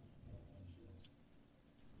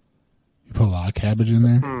 You put a lot of cabbage in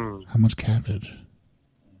there? How much cabbage?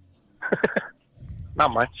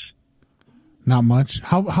 Not much. Not much?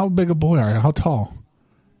 How big a boy are you? How tall?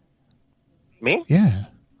 Me? Yeah.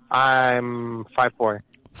 I'm 5'4".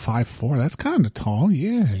 5'4". That's kind of tall.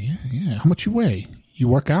 Yeah. How much you weigh? You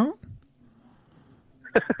work out?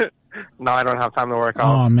 No, I don't have time to work out.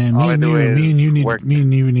 Oh man, All me I and do is you work.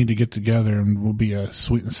 need to get together, and we'll be a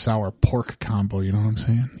sweet and sour pork combo. You know what I'm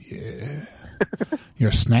saying? Yeah.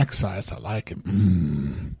 You're a snack size. I like it.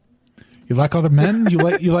 You like other men? You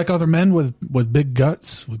like other men with big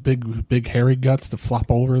guts, with big hairy guts that flop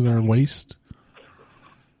over their waist?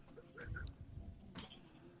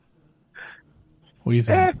 What do you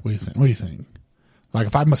think? What do you think? Like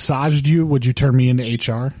if I massaged you, would you turn me into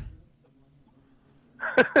HR?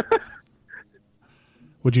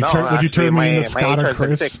 Would you turn me into Scott or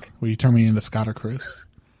Chris? Would you turn me into Scott or Chris?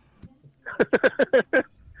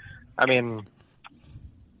 I mean,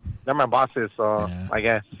 they're my bosses, so yeah. I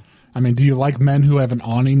guess. I mean, do you like men who have an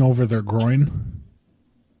awning over their groin?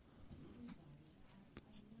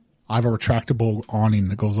 I have a retractable awning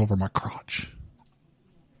that goes over my crotch.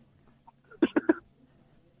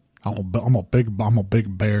 I'm a big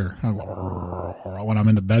bear. When I'm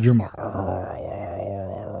in the bedroom.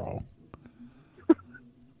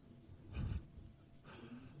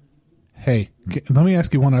 Hey, let me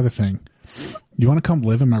ask you one other thing. You want to come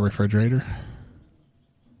live in my refrigerator?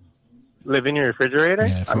 Live in your refrigerator?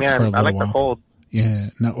 Yeah, I like the cold. Yeah.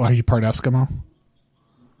 No, are you part Eskimo?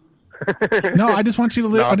 No, I just want you to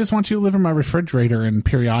live. No. I just want you to live in my refrigerator, and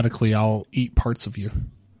periodically I'll eat parts of you.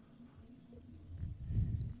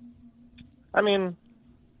 I mean,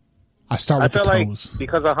 I start with the toes. Like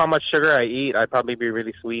because of how much sugar I eat, I'd probably be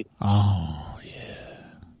really sweet. Oh yeah.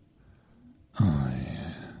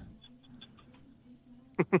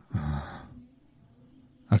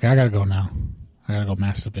 Okay, I gotta go now. I gotta go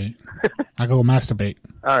masturbate.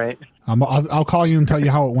 All right. I'll call you and tell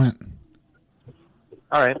you how it went.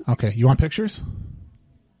 All right. Okay. You want pictures?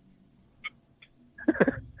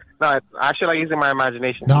 No, I actually like using my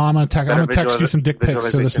imagination. No, I'm gonna text you some dick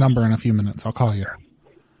pics to this number in a few minutes. I'll call you.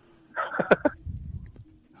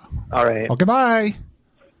 All right. Okay, bye.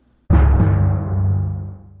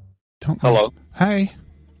 Hello. Hey.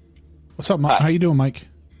 What's up, Mike? How you doing, Mike?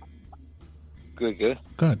 Good.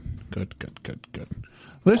 Good.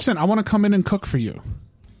 Listen, I want to come in and cook for you.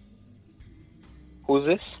 Who's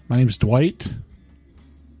this? My name's Dwight,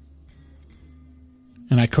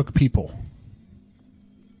 and I cook people.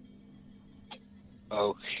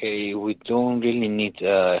 Okay, we don't really need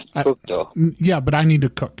cook though. Yeah, but I need to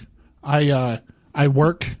cook. I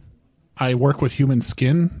work with human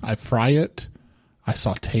skin. I fry it. I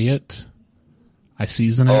saute it. I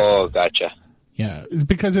season it. Oh, gotcha. Yeah,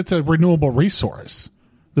 because it's a renewable resource.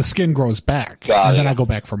 The skin grows back, then I go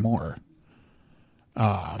back for more.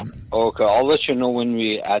 Okay, I'll let you know when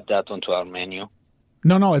we add that onto our menu.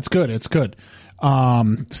 No, it's good. It's good.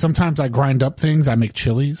 Sometimes I grind up things. I make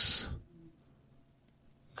chilies.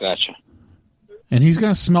 Gotcha. And he's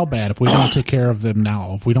going to smell bad if we don't take care of them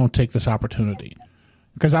now, if we don't take this opportunity.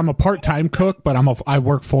 Because I'm a part-time cook, but I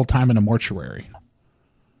work full-time in a mortuary.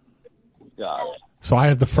 Got it. So I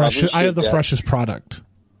have the freshest product.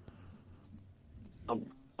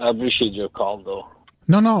 I appreciate your call, though.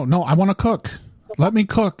 No. I want to cook. Let me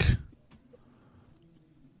cook.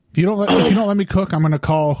 If you don't let me cook, I'm going to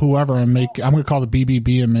call whoever and I'm going to call the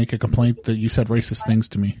BBB and make a complaint that you said racist things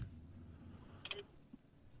to me.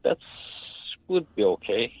 That would be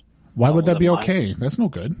okay. Why would that be okay? That's no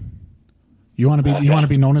good. You want to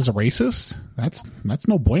be known as a racist? That's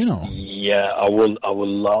no bueno. Yeah, I will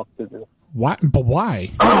love to do. Why? But why?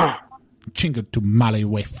 Chinga tu male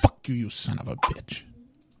way. Fuck you, you son of a bitch.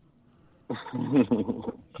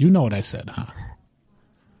 You know what I said, huh?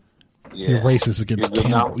 Yeah. You're racist against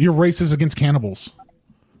cannibals. You're racist against cannibals.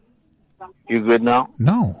 You good now?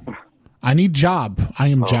 No. I need job. I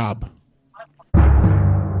am job.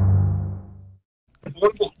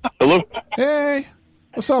 Hello? Hey.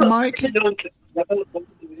 What's up, Mike?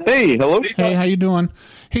 Hey, hello. Hey, how you doing?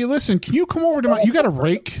 Hey, listen, can you come over to my... You got a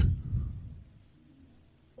rake?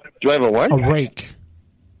 Do I have a what? A rake.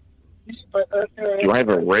 Do I have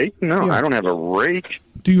a rake? No, Yeah. I don't have a rake.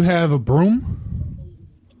 Do you have a broom?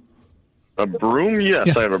 A broom? Yes,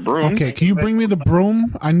 Yeah. I have a broom. Okay, can you bring me the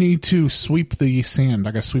broom? I need to sweep the sand.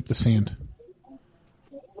 I got to sweep the sand.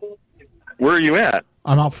 Where are you at?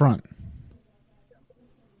 I'm out front.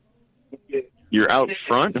 You're out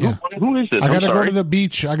front? Yeah. Who is this? I got to I'm go sorry. to the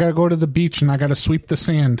beach. I got to go to the beach, and I got to sweep the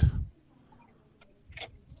sand.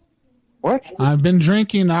 What? I've been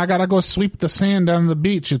drinking. I got to go sweep the sand down the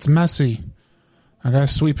beach. It's messy. I got to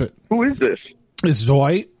sweep it. Who is this? It's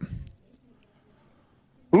Dwight.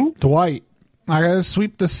 Who? Dwight. I got to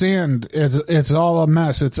sweep the sand. It's all a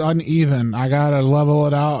mess. It's uneven. I got to level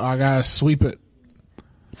it out. I got to sweep it.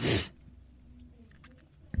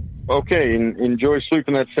 Okay, enjoy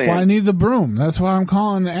sweeping that sand. Well, I need the broom. That's why I'm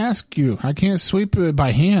calling to ask you. I can't sweep it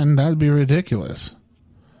by hand. That'd be ridiculous.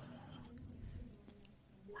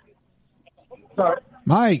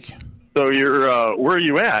 Mike. So you're, where are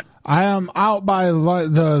you at? I am out by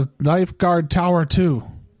the lifeguard tower 2.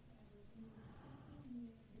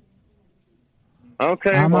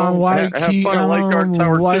 Okay, I'm on have fun at I'm Lifeguard on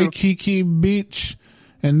Tower 2. Waikiki Beach,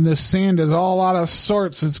 and the sand is all out of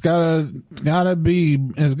sorts. It's gotta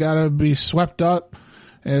be swept up.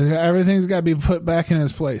 Everything's got to be put back in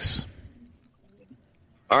its place.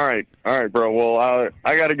 All right, bro. Well,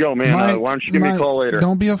 I got to go, man. Why don't you give me a call later?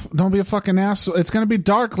 Don't be a fucking asshole. It's gonna be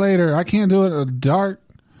dark later. I can't do it dark.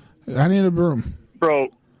 I need a broom, bro.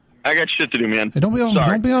 I got shit to do, man. Hey, don't be a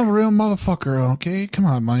real motherfucker. Okay, come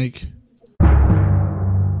on, Mike.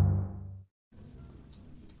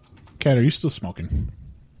 Kat, are you still smoking?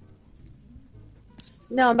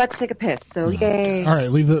 No, I'm about to take a piss. So yay! All right,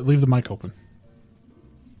 leave the mic open.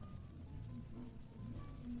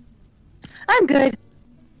 I'm good.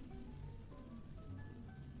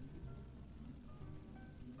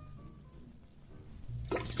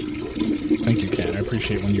 Thank you, Kat. I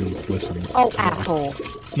appreciate when you listen. Oh, asshole!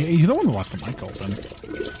 Yeah, you don't want to left the mic open.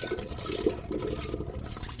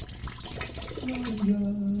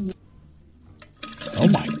 Oh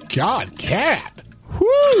my God, Kat!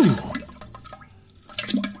 Whoo!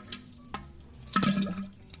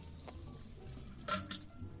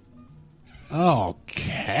 Oh,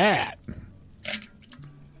 Kat.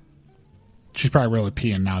 She's probably really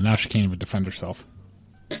peeing now. Now she can't even defend herself.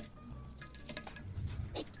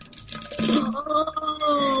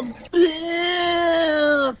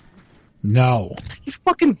 No. You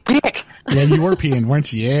fucking dick. Yeah, you were peeing,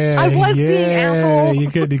 weren't you? Yeah, I was peeing, asshole.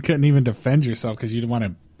 You couldn't even defend yourself because you didn't want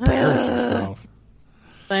to embarrass yourself.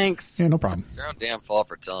 Thanks. Yeah, no problem. It's your own damn fault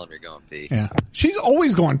for telling her you're going pee. Yeah. She's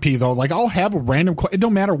always going pee, though. Like, I'll have a random it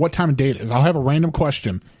don't matter what time of day it is. I'll have a random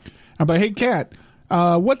question. I'm like, hey, Kat,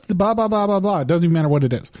 what's the blah, blah, blah, blah, blah? It doesn't even matter what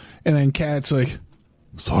it is. And then Kat's like,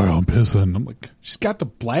 sorry, I'm pissing. I'm like, she's got the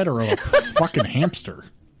bladder of a fucking hamster.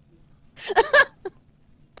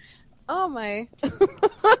 Oh, my.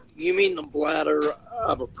 You mean the bladder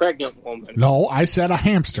of a pregnant woman? No, I said a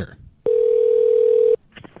hamster.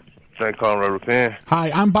 St. Conrad Repair.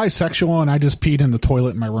 Hi, I'm bisexual, and I just peed in the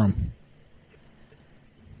toilet in my room.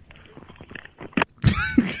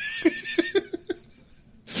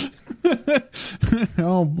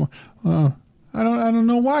 I don't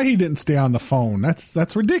know why he didn't stay on the phone.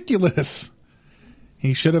 That's ridiculous.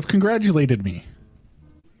 He should have congratulated me.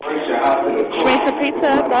 Racer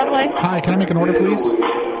Pizza, Broadway. Hi, can I make an order, please?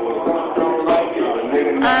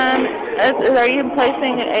 Are you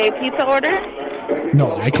placing a pizza order?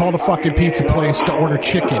 No, I called a fucking pizza place to order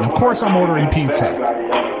chicken. Of course I'm ordering pizza.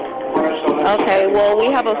 Okay, well, we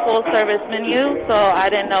have a full-service menu, so I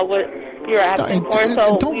didn't know what you're asking for,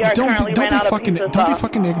 so we are currently ran out of pizza sauce. Don't be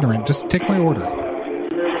fucking ignorant. Just take my order.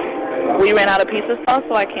 We ran out of pizza sauce,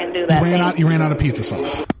 so I can't do that. You ran out of pizza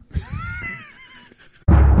sauce.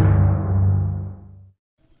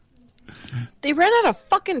 They ran out of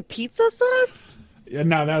fucking pizza sauce? Yeah,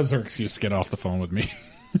 no, that was their excuse to get off the phone with me.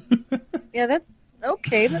 Yeah, that's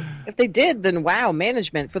okay. If they did, then wow,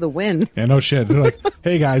 management for the win. Yeah, no shit. They're like,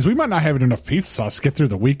 hey guys, we might not have enough pizza sauce to get through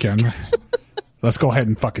the weekend. Let's go ahead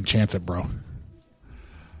and fucking chance it, bro.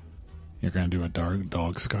 You're gonna do a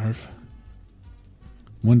dog scarf?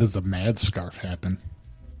 When does the mad scarf happen?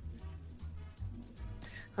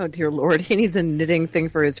 Oh dear Lord, he needs a knitting thing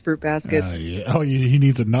for his fruit basket. Yeah. Oh, he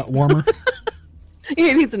needs a nut warmer.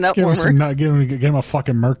 He needs a nut warmer. Give him a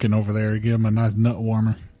fucking merkin over there. Give him a nice nut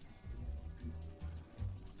warmer.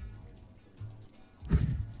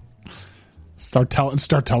 Start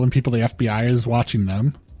telling people the FBI is watching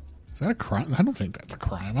them. that a crime? I don't think that's a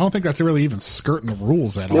crime. I don't think that's really even skirting the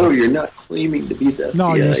rules at all. No, you're not claiming to be the FBI.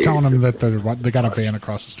 No, you're just telling them that they got a van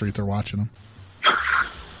across the street. They're watching them.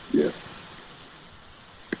 Yeah.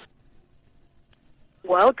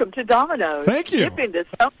 Welcome to Domino's. Thank you. Dip into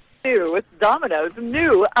something new with Domino's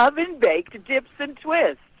new oven-baked dips and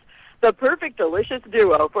twists. The perfect delicious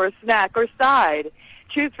duo for a snack or side.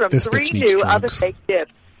 Choose from This 3 bitch needs new drugs. oven-baked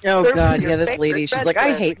dips. Oh, Serve God, with your yeah, this favorite lady, she's bread like, I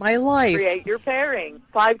twist. hate my life. Create your pairing.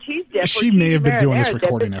 5 cheese dip. She or may cheese have been doing this marinara dip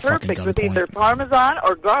recording is at fucking perfect with gunpoint. either Parmesan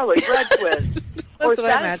or garlic bread twist. Or what I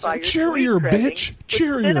satisfy imagine. your Cheerier, sweet craving bitch. with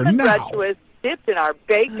Cheerier cinnamon now. bread twist dipped in our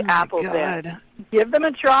baked apple dip. Give them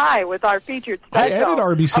a try with our featured I special. added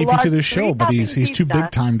RBCP to this show, but he's too big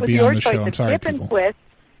time to be on the show. I'm sorry, dip and people. twist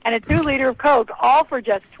and a 2-liter of Coke, all for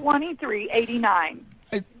just $23.89.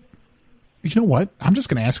 You know what? I'm just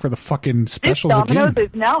going to ask for the fucking specials Domino's again.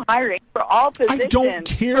 is now hiring for all positions. I don't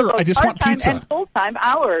care. for both I just want part-time pizza. and full-time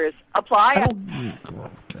hours. Apply.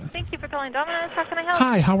 Thank you for calling Domino's. How can I help?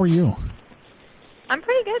 Hi, how are you? I'm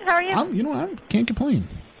pretty good. How are you? You know, I can't complain.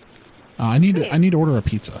 I need to order a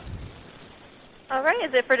pizza. All right.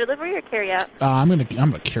 Is it for delivery or carry out? I'm gonna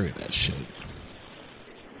carry that shit.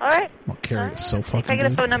 All right. I'll carry it so fucking Can I get a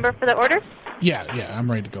good. phone number for the order? Yeah, I'm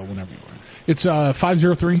ready to go whenever you are. It's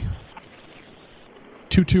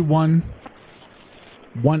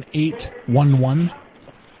 503-221-1811.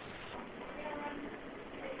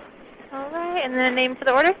 All right. And then the name for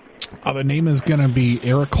the order? The name is gonna be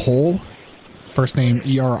Eric Hole. First name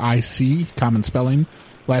ERIC, common spelling.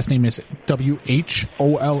 Last name is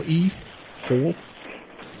WHOLE. Hole.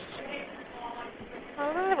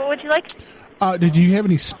 All right. What would you like? Did you have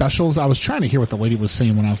any specials? I was trying to hear what the lady was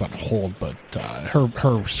saying when I was on hold, but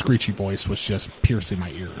her screechy voice was just piercing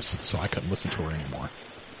my ears, so I couldn't listen to her anymore.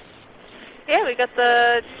 Yeah, we got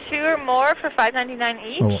the 2 or more for $5.99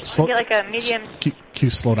 each. Oh, slow- you get like a medium. Can you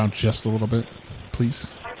slow down just a little bit,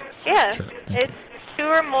 please? Yeah. Sure, It's 2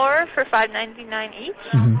 or more for $5.99 each.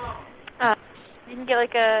 Mm-hmm. You can get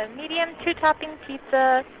like a medium 2-topping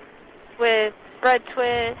pizza with bread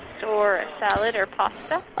twist or a salad or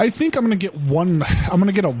pasta. I think I'm going to get one. I'm going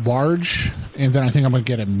to get a large, and then I think I'm going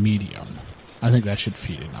to get a medium. I think that should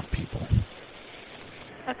feed enough people.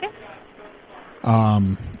 Okay.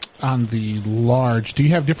 On the large, do you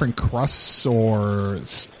have different crusts or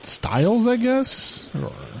styles, I guess?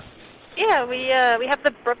 Or... Yeah, we have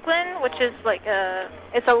the Brooklyn, which is like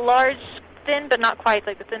it's a large thin, but not quite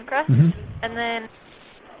like the thin crust. Mm-hmm. And then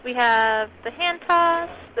we have the hand toss,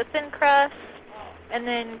 the thin crust, and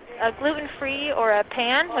then a gluten-free or a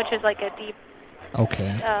pan, which is like a deep,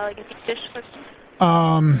 okay, like a deep dish.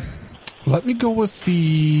 Let me go with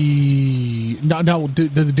the. No. Do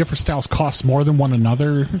the different styles cost more than one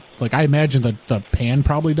another? Like I imagine that the pan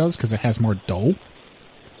probably does because it has more dough.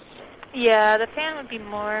 Yeah, the pan would be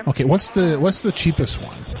more. Okay, what's the cheapest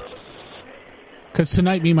one? Because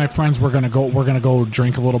tonight, me and my friends we're gonna go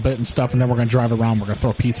drink a little bit and stuff, and then we're gonna drive around. We're gonna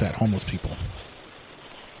throw pizza at homeless people.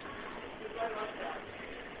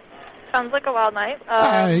 Sounds like a wild night.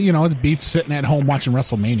 It beats sitting at home watching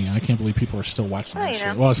WrestleMania. I can't believe people are still watching that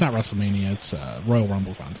shit. Well, it's not WrestleMania. It's Royal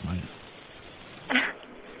Rumble's on tonight.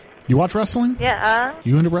 You watch wrestling? Yeah.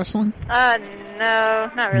 You into wrestling?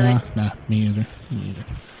 No, not really. Nah, me either.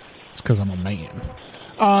 It's because I'm a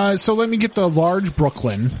man. So let me get the large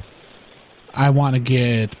Brooklyn. I want to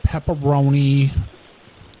get pepperoni,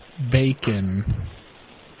 bacon,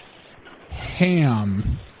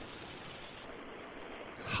 ham,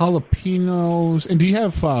 jalapenos, and do you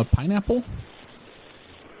have pineapple?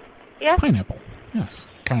 Yeah. Pineapple, yes.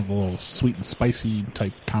 Kind of a little sweet and spicy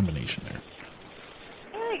type combination there.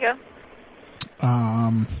 There you go.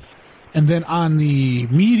 And then on the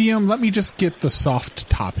medium, let me just get the soft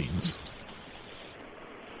toppings.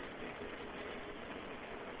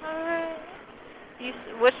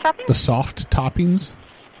 Which toppings? The soft toppings?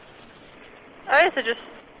 Alright, so just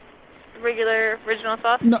regular original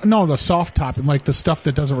sauce? No, the soft topping, like the stuff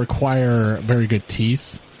that doesn't require very good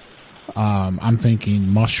teeth. I'm thinking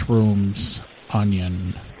mushrooms,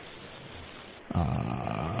 onion.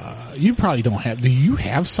 You probably don't have. Do you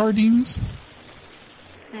have sardines?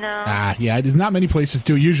 No. Yeah, there's not many places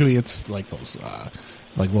do. Usually it's like those,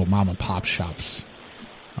 like little mom and pop shops.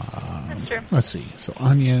 That's true. Let's see. So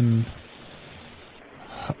onion.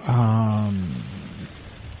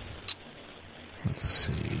 Let's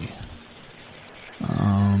see.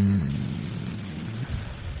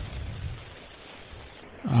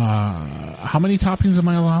 How many toppings am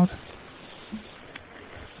I allowed?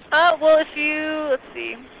 Well, let's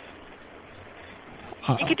see.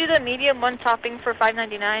 You could do the medium 1 topping for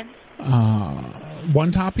 $5.99.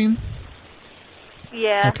 1 topping?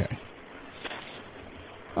 Yeah. Okay.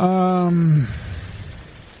 One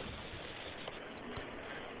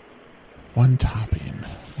topping.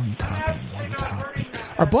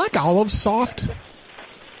 Are black olives soft?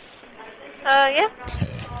 Yeah. Okay.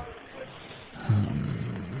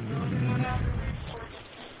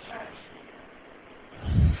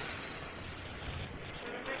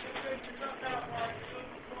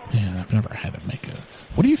 Man, I've never had to make a...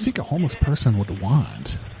 What do you think a homeless person would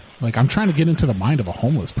want? Like, I'm trying to get into the mind of a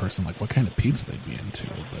homeless person, like what kind of pizza they'd be into,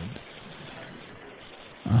 but...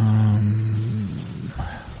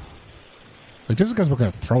 Like, just because we're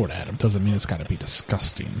going to throw it at them doesn't mean it's got to be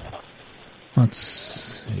disgusting. Let's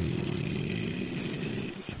see...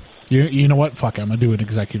 You know what? Fuck it, I'm going to do an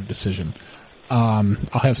executive decision. I'll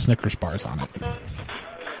have Snickers bars on it.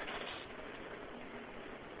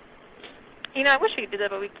 You know, I wish we could do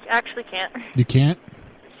that, but we actually can't. You can't?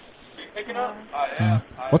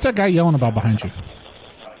 What's that guy yelling about behind you?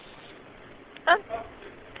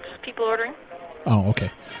 People ordering. Oh, okay.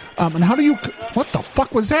 And how do you... What the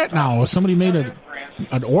fuck was that now? Somebody made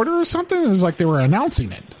an order or something? It was like they were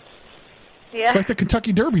announcing it. Yeah. It's like the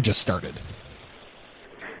Kentucky Derby just started.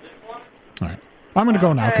 All right. I'm going to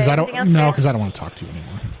go now because I don't want to talk to you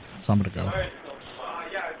anymore. So I'm going to go.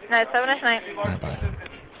 Nice. Have a nice night. All right, bye.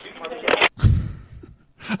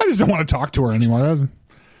 I just don't want to talk to her anymore. And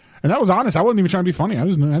that was honest. I wasn't even trying to be funny. I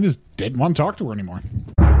just didn't want to talk to her anymore.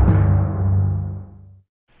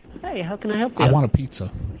 Hey, how can I help you? I want a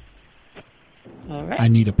pizza. All right. I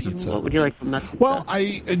need a pizza. What would you like from that pizza? Well,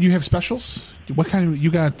 you have specials? What kind of...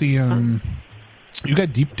 You got the... You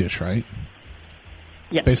got deep dish, right?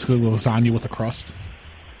 Yeah. Basically lasagna with a crust.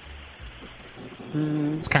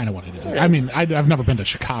 It's kind of what it is. I mean, I've never been to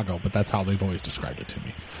Chicago, but that's how they've always described it to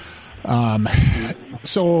me.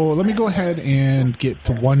 So let me go ahead and get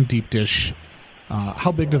to one deep dish.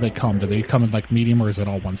 How big do they come? Do they come in like medium, or is it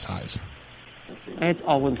all one size? It's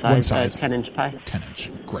all one size. 10-inch pie.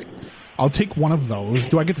 10-inch. Great. I'll take one of those.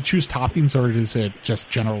 Do I get to choose toppings, or does it just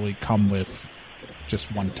generally come with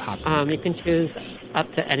just one topping? You can choose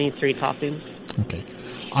up to any 3 toppings. Okay.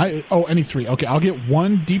 Any 3. Okay, I'll get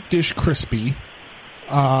one deep dish crispy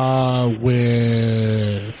with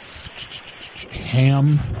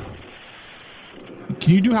ham.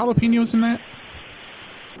 Can you do jalapenos in that?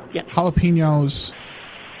 Yeah. Jalapenos,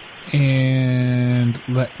 and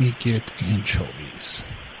let me get anchovies.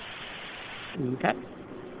 Okay.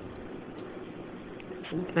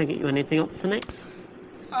 Can I get you anything else tonight?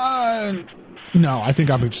 No, I think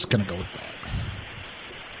I'm just going to go with that.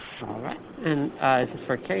 All right. And is this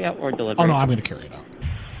for carry-out or delivery? Oh, no, I'm going to carry it out.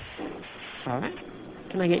 All right.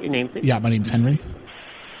 Can I get your name, please? Yeah, my name's Henry.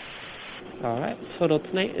 All right. Total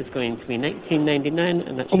tonight is going to be $19.99,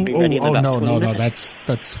 and that should be ready in about 20 no, minutes.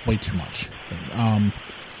 that's way too much.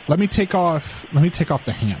 Let me take off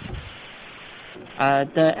the ham.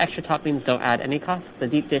 The extra toppings don't add any cost. The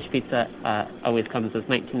deep dish pizza always comes with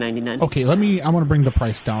 $19.99. Okay, I want to bring the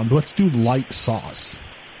price down. Let's do light sauce.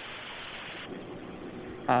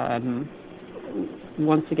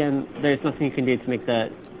 Once again, there's nothing you can do to make the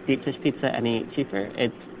deep dish pizza any cheaper.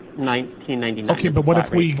 It's $19.99. Okay, but what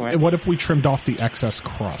if we trimmed off the excess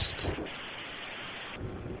crust?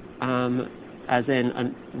 As in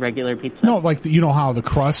a regular pizza? No, like you know how the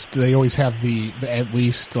crust, they always have the at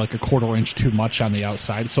least like a 1/4 inch too much on the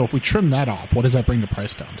outside. So if we trim that off, what does that bring the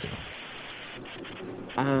price down to?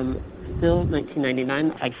 Still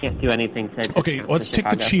 $19.99. I can't do anything to... Okay, let's take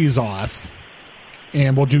the cheese off,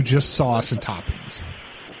 and we'll do just sauce and toppings.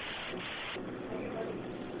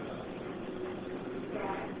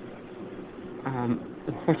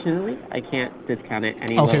 Unfortunately, I can't discount it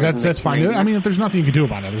any Okay, lower that's fine. I mean, if there's nothing you can do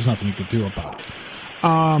about it, there's nothing you can do about it.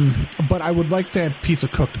 But I would like that pizza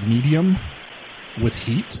cooked medium with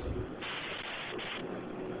heat.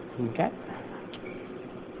 Okay.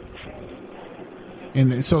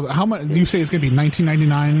 And so, how much do you say it's going to be?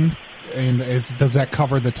 $19.99, and does that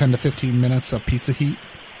cover the 10 to 15 minutes of pizza heat?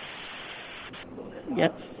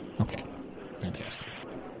 Yep. Okay, fantastic.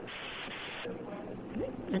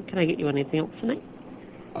 And can I get you anything else tonight?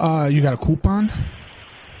 You got a coupon?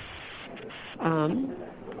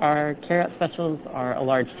 Our carrot specials are a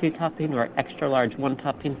large 2 topping or extra large 1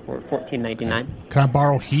 topping for $14.99. Can I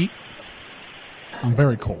borrow heat? I'm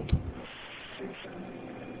very cold.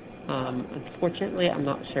 Unfortunately, I'm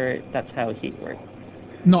not sure that's how heat works.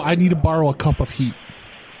 No, I need to borrow a cup of heat.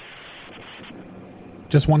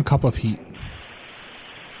 Just 1 cup of heat.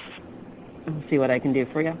 I'll see what I can do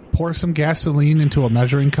for you. Pour some gasoline into a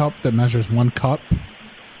measuring cup that measures 1 cup,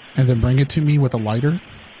 and then bring it to me with a lighter.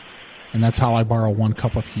 And that's how I borrow 1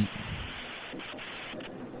 cup of heat.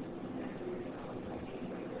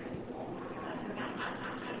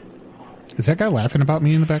 Is that guy laughing about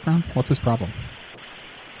me in the background? What's his problem?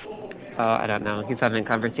 Oh, I don't know. He's having a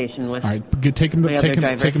conversation with. All right, take him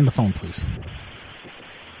the phone, please.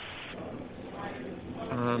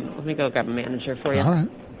 Let me go grab a manager for you. All right.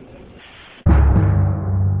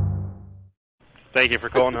 Thank you for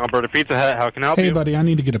calling Alberta Pizza Hut. How can I help you? Hey, buddy, I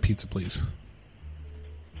need to get a pizza, please.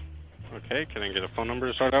 Okay, can I get a phone number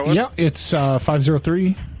to start out with? Yeah, it's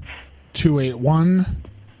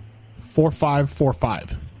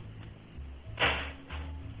 503-281-4545.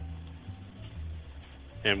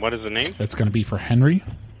 And what is the name? It's going to be for Henry.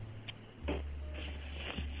 Is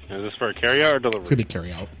this for a carryout or delivery? It's going to be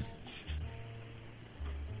carryout.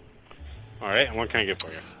 All right, and what can I get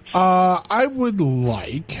for you? I would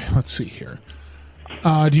like... Let's see here.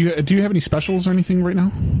 Do you have any specials or anything right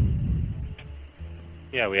now?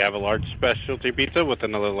 Yeah, we have a large specialty pizza with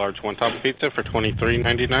another large one-topping pizza for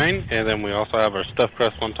 $23.99, and then we also have our stuffed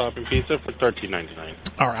crust one-topping pizza for $13.99.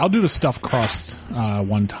 All right, I'll do the stuffed crust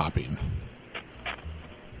one topping.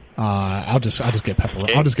 I'll just get pepperoni.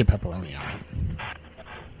 Okay. I'll just get pepperoni on it.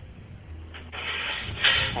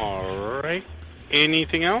 All right.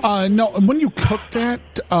 Anything else? No. When you cook that,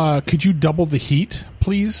 could you double the heat,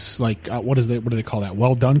 please? Like, what do they call that?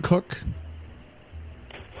 Well done cook.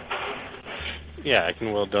 Yeah, I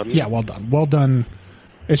can well done. Yeah, well done. Well done.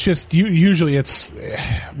 It's just usually it's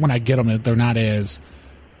when I get them, they're not as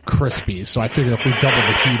crispy. So I figure if we double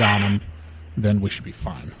the heat on them, then we should be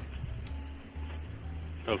fine.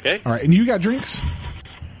 Okay. All right, and you got drinks?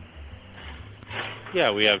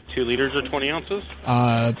 Yeah, we have 2 liters or 20 ounces.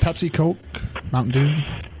 Pepsi, Coke, Mountain Dew.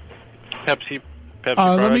 Pepsi.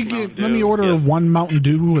 Let me order one Mountain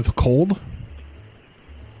Dew with cold.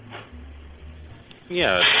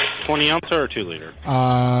 Yeah, 20 ounce or 2 liter?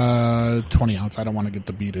 20 ounce. I don't want to get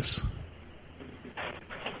the Beatus.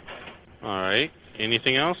 All right.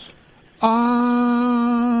 Anything else? Nah,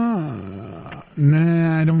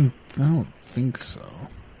 I don't think so.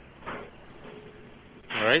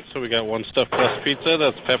 All right, so we got one stuffed crust pizza.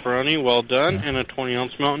 That's pepperoni, well done, and a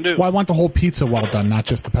 20-ounce Mountain Dew. Well, I want the whole pizza well done, not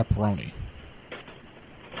just the pepperoni.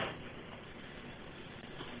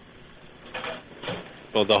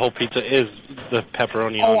 Well, the whole pizza is the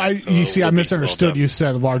pepperoni. Oh, you see, I misunderstood. You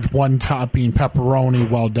said large one topping pepperoni,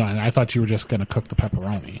 well done. I thought you were just going to cook the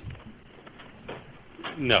pepperoni.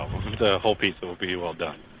 No, the whole pizza will be well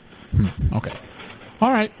done. Okay.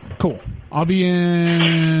 All right, cool. I'll be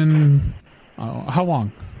in... how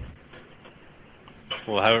long?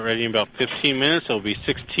 We'll have it ready in about 15 minutes. It'll be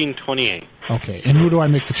 16:28. Okay, and who do I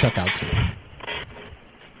make the check out to?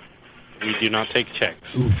 We do not take checks.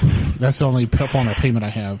 Ooh, that's the only form of payment I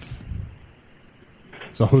have.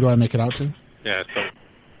 So who do I make it out to? Yeah, so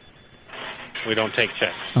we don't take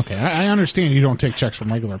checks. Okay, I understand you don't take checks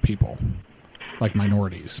from regular people, like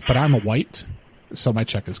minorities. But I'm a white, so my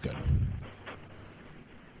check is good.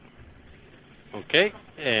 Okay,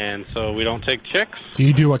 and so we don't take checks. Do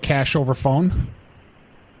you do a cash over phone?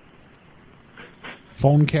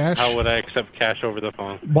 Phone cash? How would I accept cash over the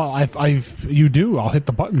phone? Well, you do. I'll hit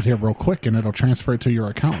the buttons here real quick, and it'll transfer it to your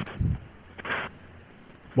account.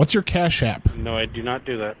 What's your Cash App? No, I do not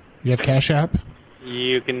do that. You have Cash App?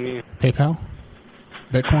 You can... PayPal?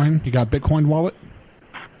 Bitcoin? You got Bitcoin wallet?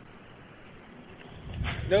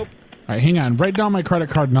 Nope. All right, hang on. Write down my credit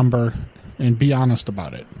card number and be honest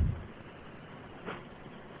about it.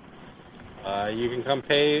 You can come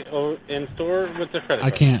pay in store with the credit card.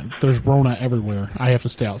 I can't. There's Rona everywhere. I have to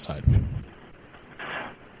stay outside.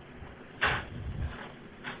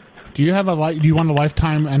 Do you have do you want a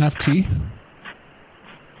lifetime NFT?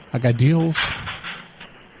 I got deals.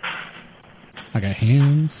 I got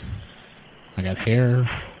hands. I got hair.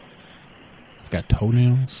 I've got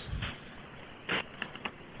toenails.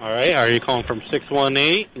 All right. Are you calling from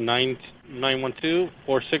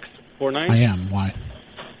 618-912-4649? I am. Why?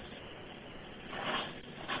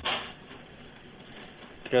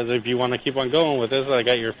 Because if you want to keep on going with this, I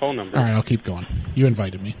got your phone number. All right, I'll keep going. You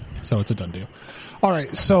invited me, so it's a done deal. All right,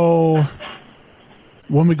 so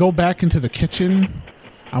when we go back into the kitchen,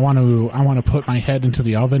 I want to put my head into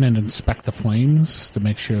the oven and inspect the flames to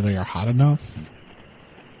make sure they are hot enough.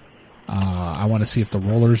 I want to see if the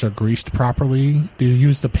rollers are greased properly. Do you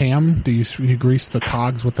use the pan? Do you grease the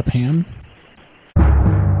cogs with the pan?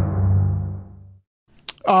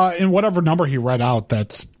 In whatever number he read out,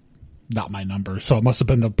 that's not my number, so it must have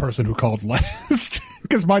been the person who called last,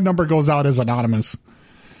 because my number goes out as anonymous.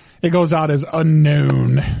 It goes out as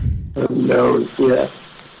unknown. Unknown, yeah.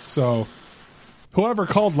 So, whoever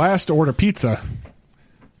called last to order pizza,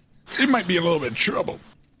 it might be a little bit of trouble.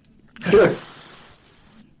 Sure.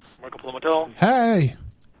 Marco Plumatel. Hey,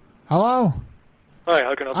 hello. Hi,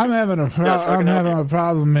 how can I help you? I'm having a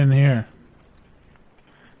problem in here.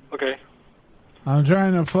 Okay. I'm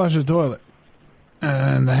trying to flush a toilet,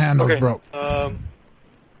 and the handle's Okay. broke.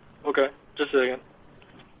 Okay. Just a second.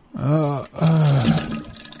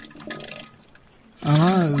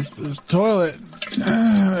 I'm on this toilet.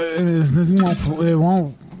 It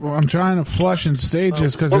won't. I'm trying to flush in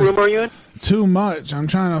stages because What room are you in? too much. I'm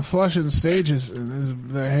trying to flush in stages.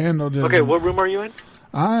 The handle just. Okay, what room are you in?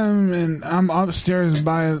 I'm upstairs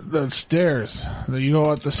by the stairs. You go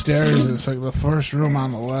up the stairs. It's like the first room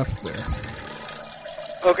on the left there.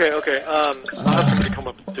 Okay. I'll have somebody come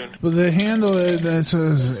up soon. But the handle it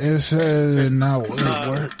says not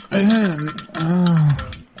work.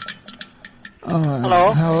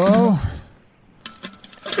 Hello? Hello?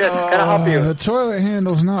 Yes, can I help you? The toilet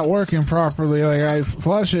handle's not working properly. Like, I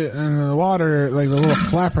flush it and the water, like the little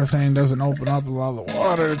flapper thing doesn't open up and all the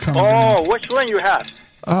water comes in. Which one you have?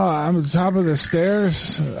 I'm at the top of the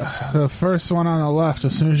stairs. The first one on the left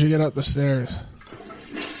as soon as you get up the stairs.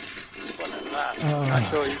 Not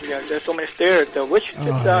sure. There's so many stairs.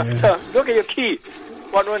 Look at your key.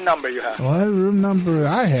 What room number you have? What room number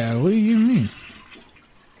I have? What do you mean?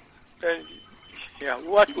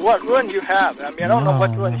 What room you have? I mean, I don't know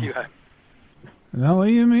what room you have. No, what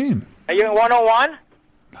do you mean? Are you in 101?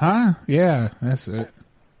 Huh? Yeah, that's it.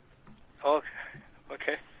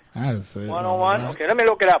 Okay. That's it. 101? Okay, let me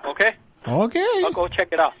look it up, okay? Okay. I'll go check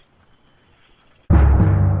it out.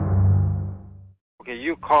 Okay,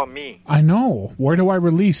 you call me. I know. Where do I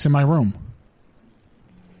release in my room?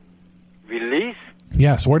 Release?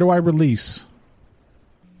 Yes, where do I release?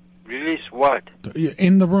 Release what?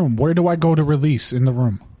 In the room. Where do I go to release in the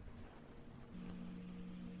room?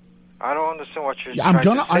 I don't understand what you're trying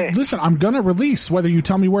to say. Listen, I'm gonna release whether you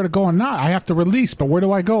tell me where to go or not. I have to release, but where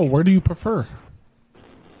do I go? Where do you prefer?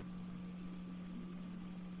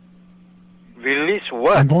 Release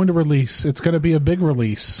what? I'm going to release. It's going to be a big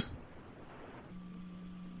release.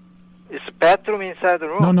 It's a bathroom inside the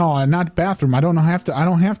room. No, not bathroom. I don't have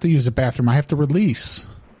to use a bathroom. I have to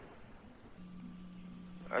release.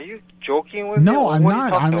 Are you joking with me? No, I'm What are you not.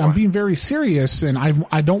 talking I'm about? being very serious, and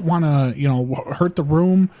I don't want to hurt the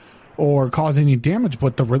room or cause any damage.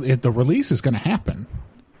 But the release is going to happen.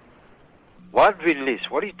 What release?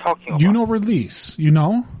 What are you talking about? You know release. You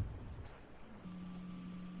know.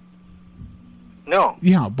 No.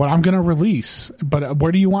 Yeah, but I'm going to release. But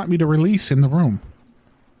where do you want me to release in the room?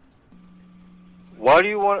 What do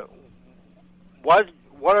you want? What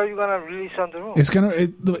are you gonna release on the room? It's gonna.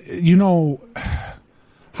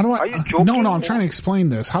 How do I? Are you joking? No. I'm trying to explain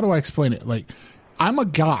this. How do I explain it? Like, I'm a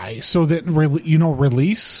guy, so that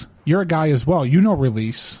release. You're a guy as well. You know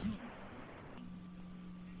release.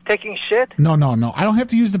 Taking shit? No. I don't have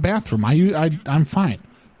to use the bathroom. I'm fine.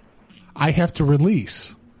 I have to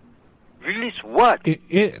release. Release what? I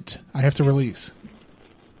have to release.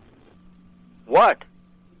 What?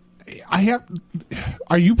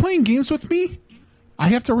 Are you playing games with me? I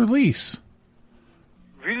have to release.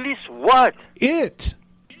 Release what? It.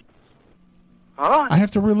 Huh? I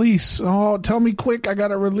have to release. Oh, tell me quick. I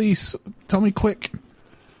gotta release. Tell me quick.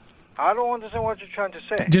 I don't understand what you're trying to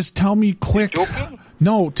say. Just tell me quick. You joking?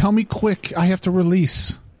 No, tell me quick. I have to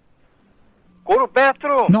release. Go to the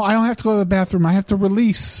bathroom. No, I don't have to go to the bathroom. I have to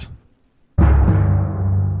release.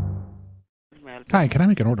 Hi, can I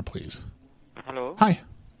make an order, please? Hello? Hi.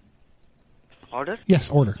 Order? Yes,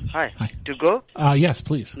 order. Hi. To go? Yes,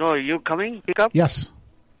 please. No, you coming? Pick up? Yes.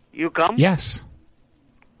 You come? Yes.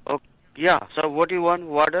 Okay. Yeah. So what do you want?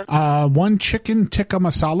 Order? One chicken tikka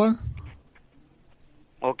masala.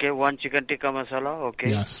 Okay. One chicken tikka masala.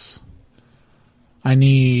 Okay. Yes. I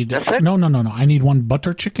need... That's it? No. I need one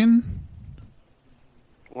butter chicken.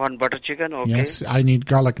 One butter chicken. Okay. Yes. I need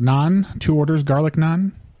garlic naan. 2 orders garlic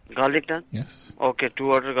naan. Garlic naan? Yes. Okay. 2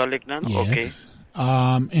 order garlic naan. Yes. Okay.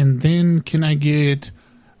 And then can I get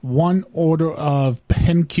 1 order of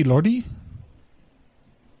pen kilordi?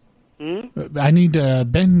 I need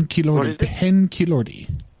ben kilordi. Pen kilordi.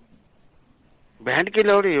 Ben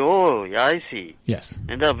kilordi. Oh, yeah, I see. Yes.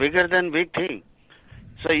 And the bigger than big thing.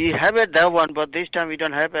 So you have that one, but this time we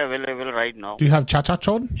don't have available right now. Do you have cha-cha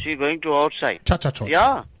chod? She's going to outside. Cha-cha chod.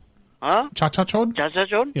 Yeah. Huh? Cha-cha chod? Cha-cha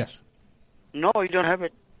chod? Yes. No, you don't have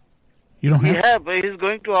it. You don't have? We have, but he's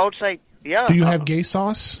going to outside. Yeah. Do you have gay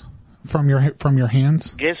sauce from your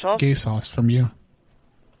hands? Gay sauce? Gay sauce from you.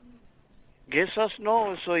 Gay sauce?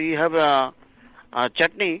 No. So you have a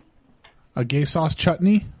chutney. A gay sauce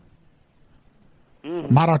chutney?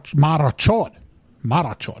 Marachod.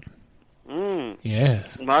 Marachod.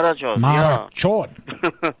 Yes. Marachod. Marachod.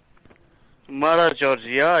 Yeah. Marachod.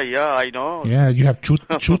 Yeah, I know. Yeah, you have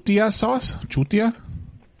chutia sauce? Chutia?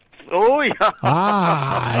 Oh, yeah.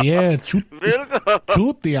 Ah, yeah. बिल्कुल.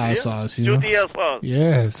 Chutia sauce, you know. Chutia sauce.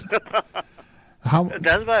 Yes. How?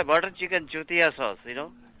 That's why butter chicken chutia sauce, you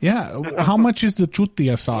know. Yeah. How much is the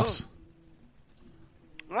chutia sauce?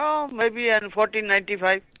 Oh, maybe at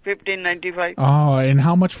 $14.95, $15.95. Oh, and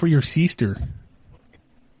how much for your sister?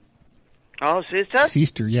 Oh, sister?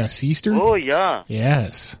 Sister, yeah, sister. Oh, yeah.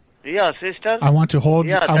 Yes. Yeah, sister. I want to hold.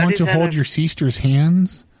 Yeah, I want to hold your sister's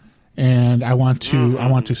hands, and I want to. I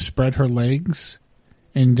want to spread her legs,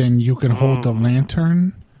 and then you can hold the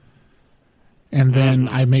lantern. And then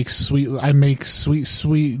I make sweet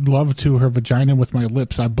love to her vagina with my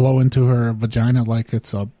lips. I blow into her vagina like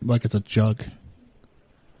it's a jug.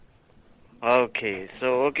 Okay,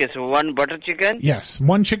 so one butter chicken. Yes,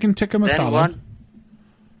 one chicken tikka masala. Then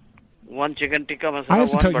one chicken tikka masala. I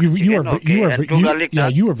have to tell you,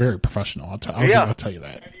 you are very professional. I'll tell you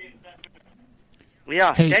that.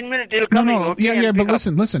 Yeah, hey, 10 minutes till coming. No, okay, yeah, but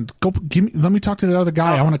listen. Go, let me talk to the other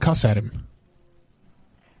guy. I want to cuss at him.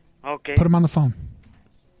 Okay. Put him on the phone.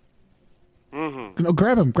 Mm-hmm. No,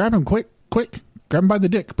 grab him, quick. Grab him by the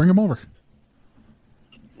dick. Bring him over.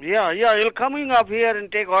 Yeah, you're coming up here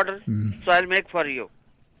and take order, so I'll make for you.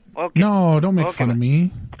 Okay. No, don't make fun of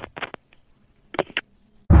me.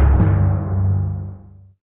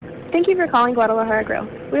 Thank you for calling Guadalajara Grill.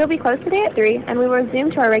 We will be closed today at 3, and we will resume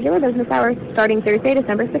to our regular business hours starting Thursday,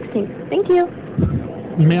 December 16th. Thank you.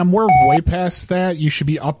 Ma'am, we're way past that. You should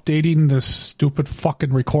be updating this stupid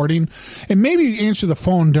fucking recording. And maybe answer the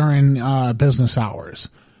phone during business hours.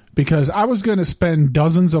 Because I was going to spend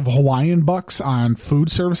dozens of Hawaiian bucks on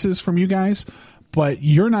food services from you guys, but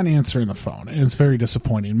you're not answering the phone. And it's very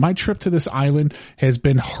disappointing. My trip to this island has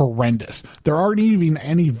been horrendous. There aren't even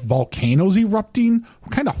any volcanoes erupting.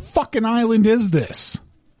 What kind of fucking island is this?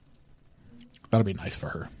 That'll be nice for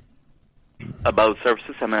her. About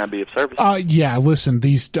services, how may I be of service? Yeah, listen,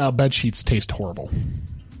 these bed sheets taste horrible.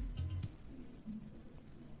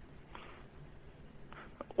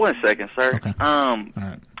 1 second, sir. Okay. All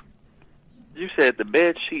right. You said the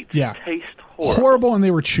bed sheets taste horrible. Horrible, and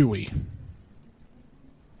they were chewy.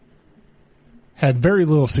 Had very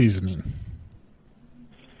little seasoning.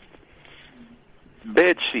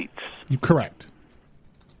 Bed sheets. You're correct.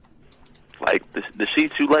 Like the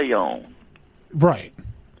sheets you lay on. Right.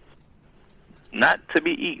 Not to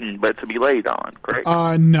be eaten, but to be laid on, correct?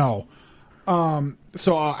 No.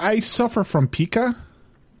 So I suffer from pica.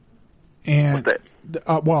 And, what's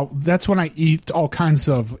that? Well, that's when I eat all kinds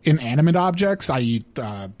of inanimate objects. I eat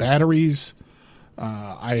batteries.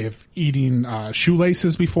 I have eaten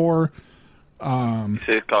shoelaces before. You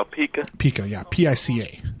said it's called pica? Pica, yeah.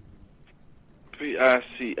 P-I-C-A.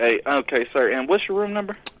 P-I-C-A. Okay, sir. And what's your room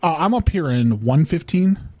number? I'm up here in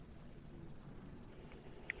 115.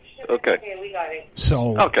 Okay. We got it.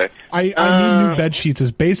 So okay. I need new bed sheets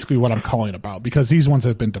is basically what I'm calling about because these ones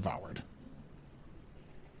have been devoured.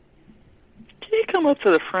 Can you come up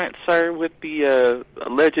to the front, sir, with the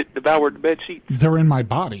alleged devoured bed sheets? They're in my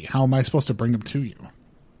body. How am I supposed to bring them to you?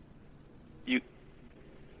 You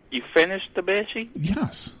finished the bed sheet?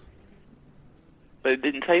 Yes. But it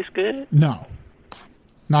didn't taste good? No.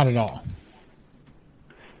 Not at all.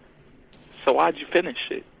 So why'd you finish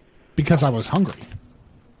it? Because I was hungry.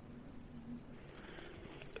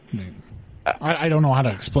 I don't know how to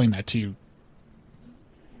explain that to you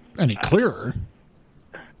any clearer.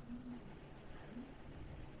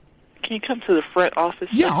 Can you come to the front office?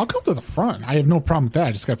 Yeah, I'll come to the front. I have no problem with that.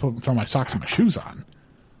 I just got to throw my socks and my shoes on.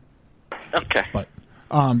 Okay. But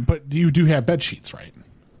you do have bed sheets, right?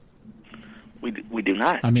 We do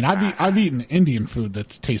not. I mean, I've eaten Indian food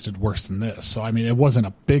that's tasted worse than this. So, I mean, it wasn't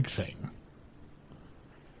a big thing.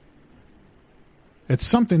 It's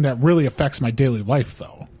something that really affects my daily life,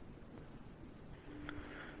 though.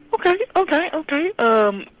 Okay.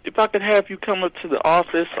 If I could have you come up to the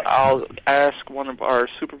office, I'll ask one of our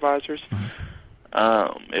supervisors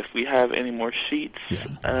if we have any more sheets.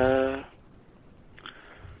 Yeah.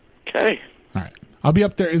 Okay. All right. I'll be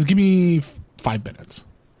up there. Give me 5 minutes.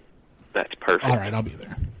 That's perfect. All right, I'll be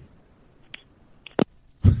there.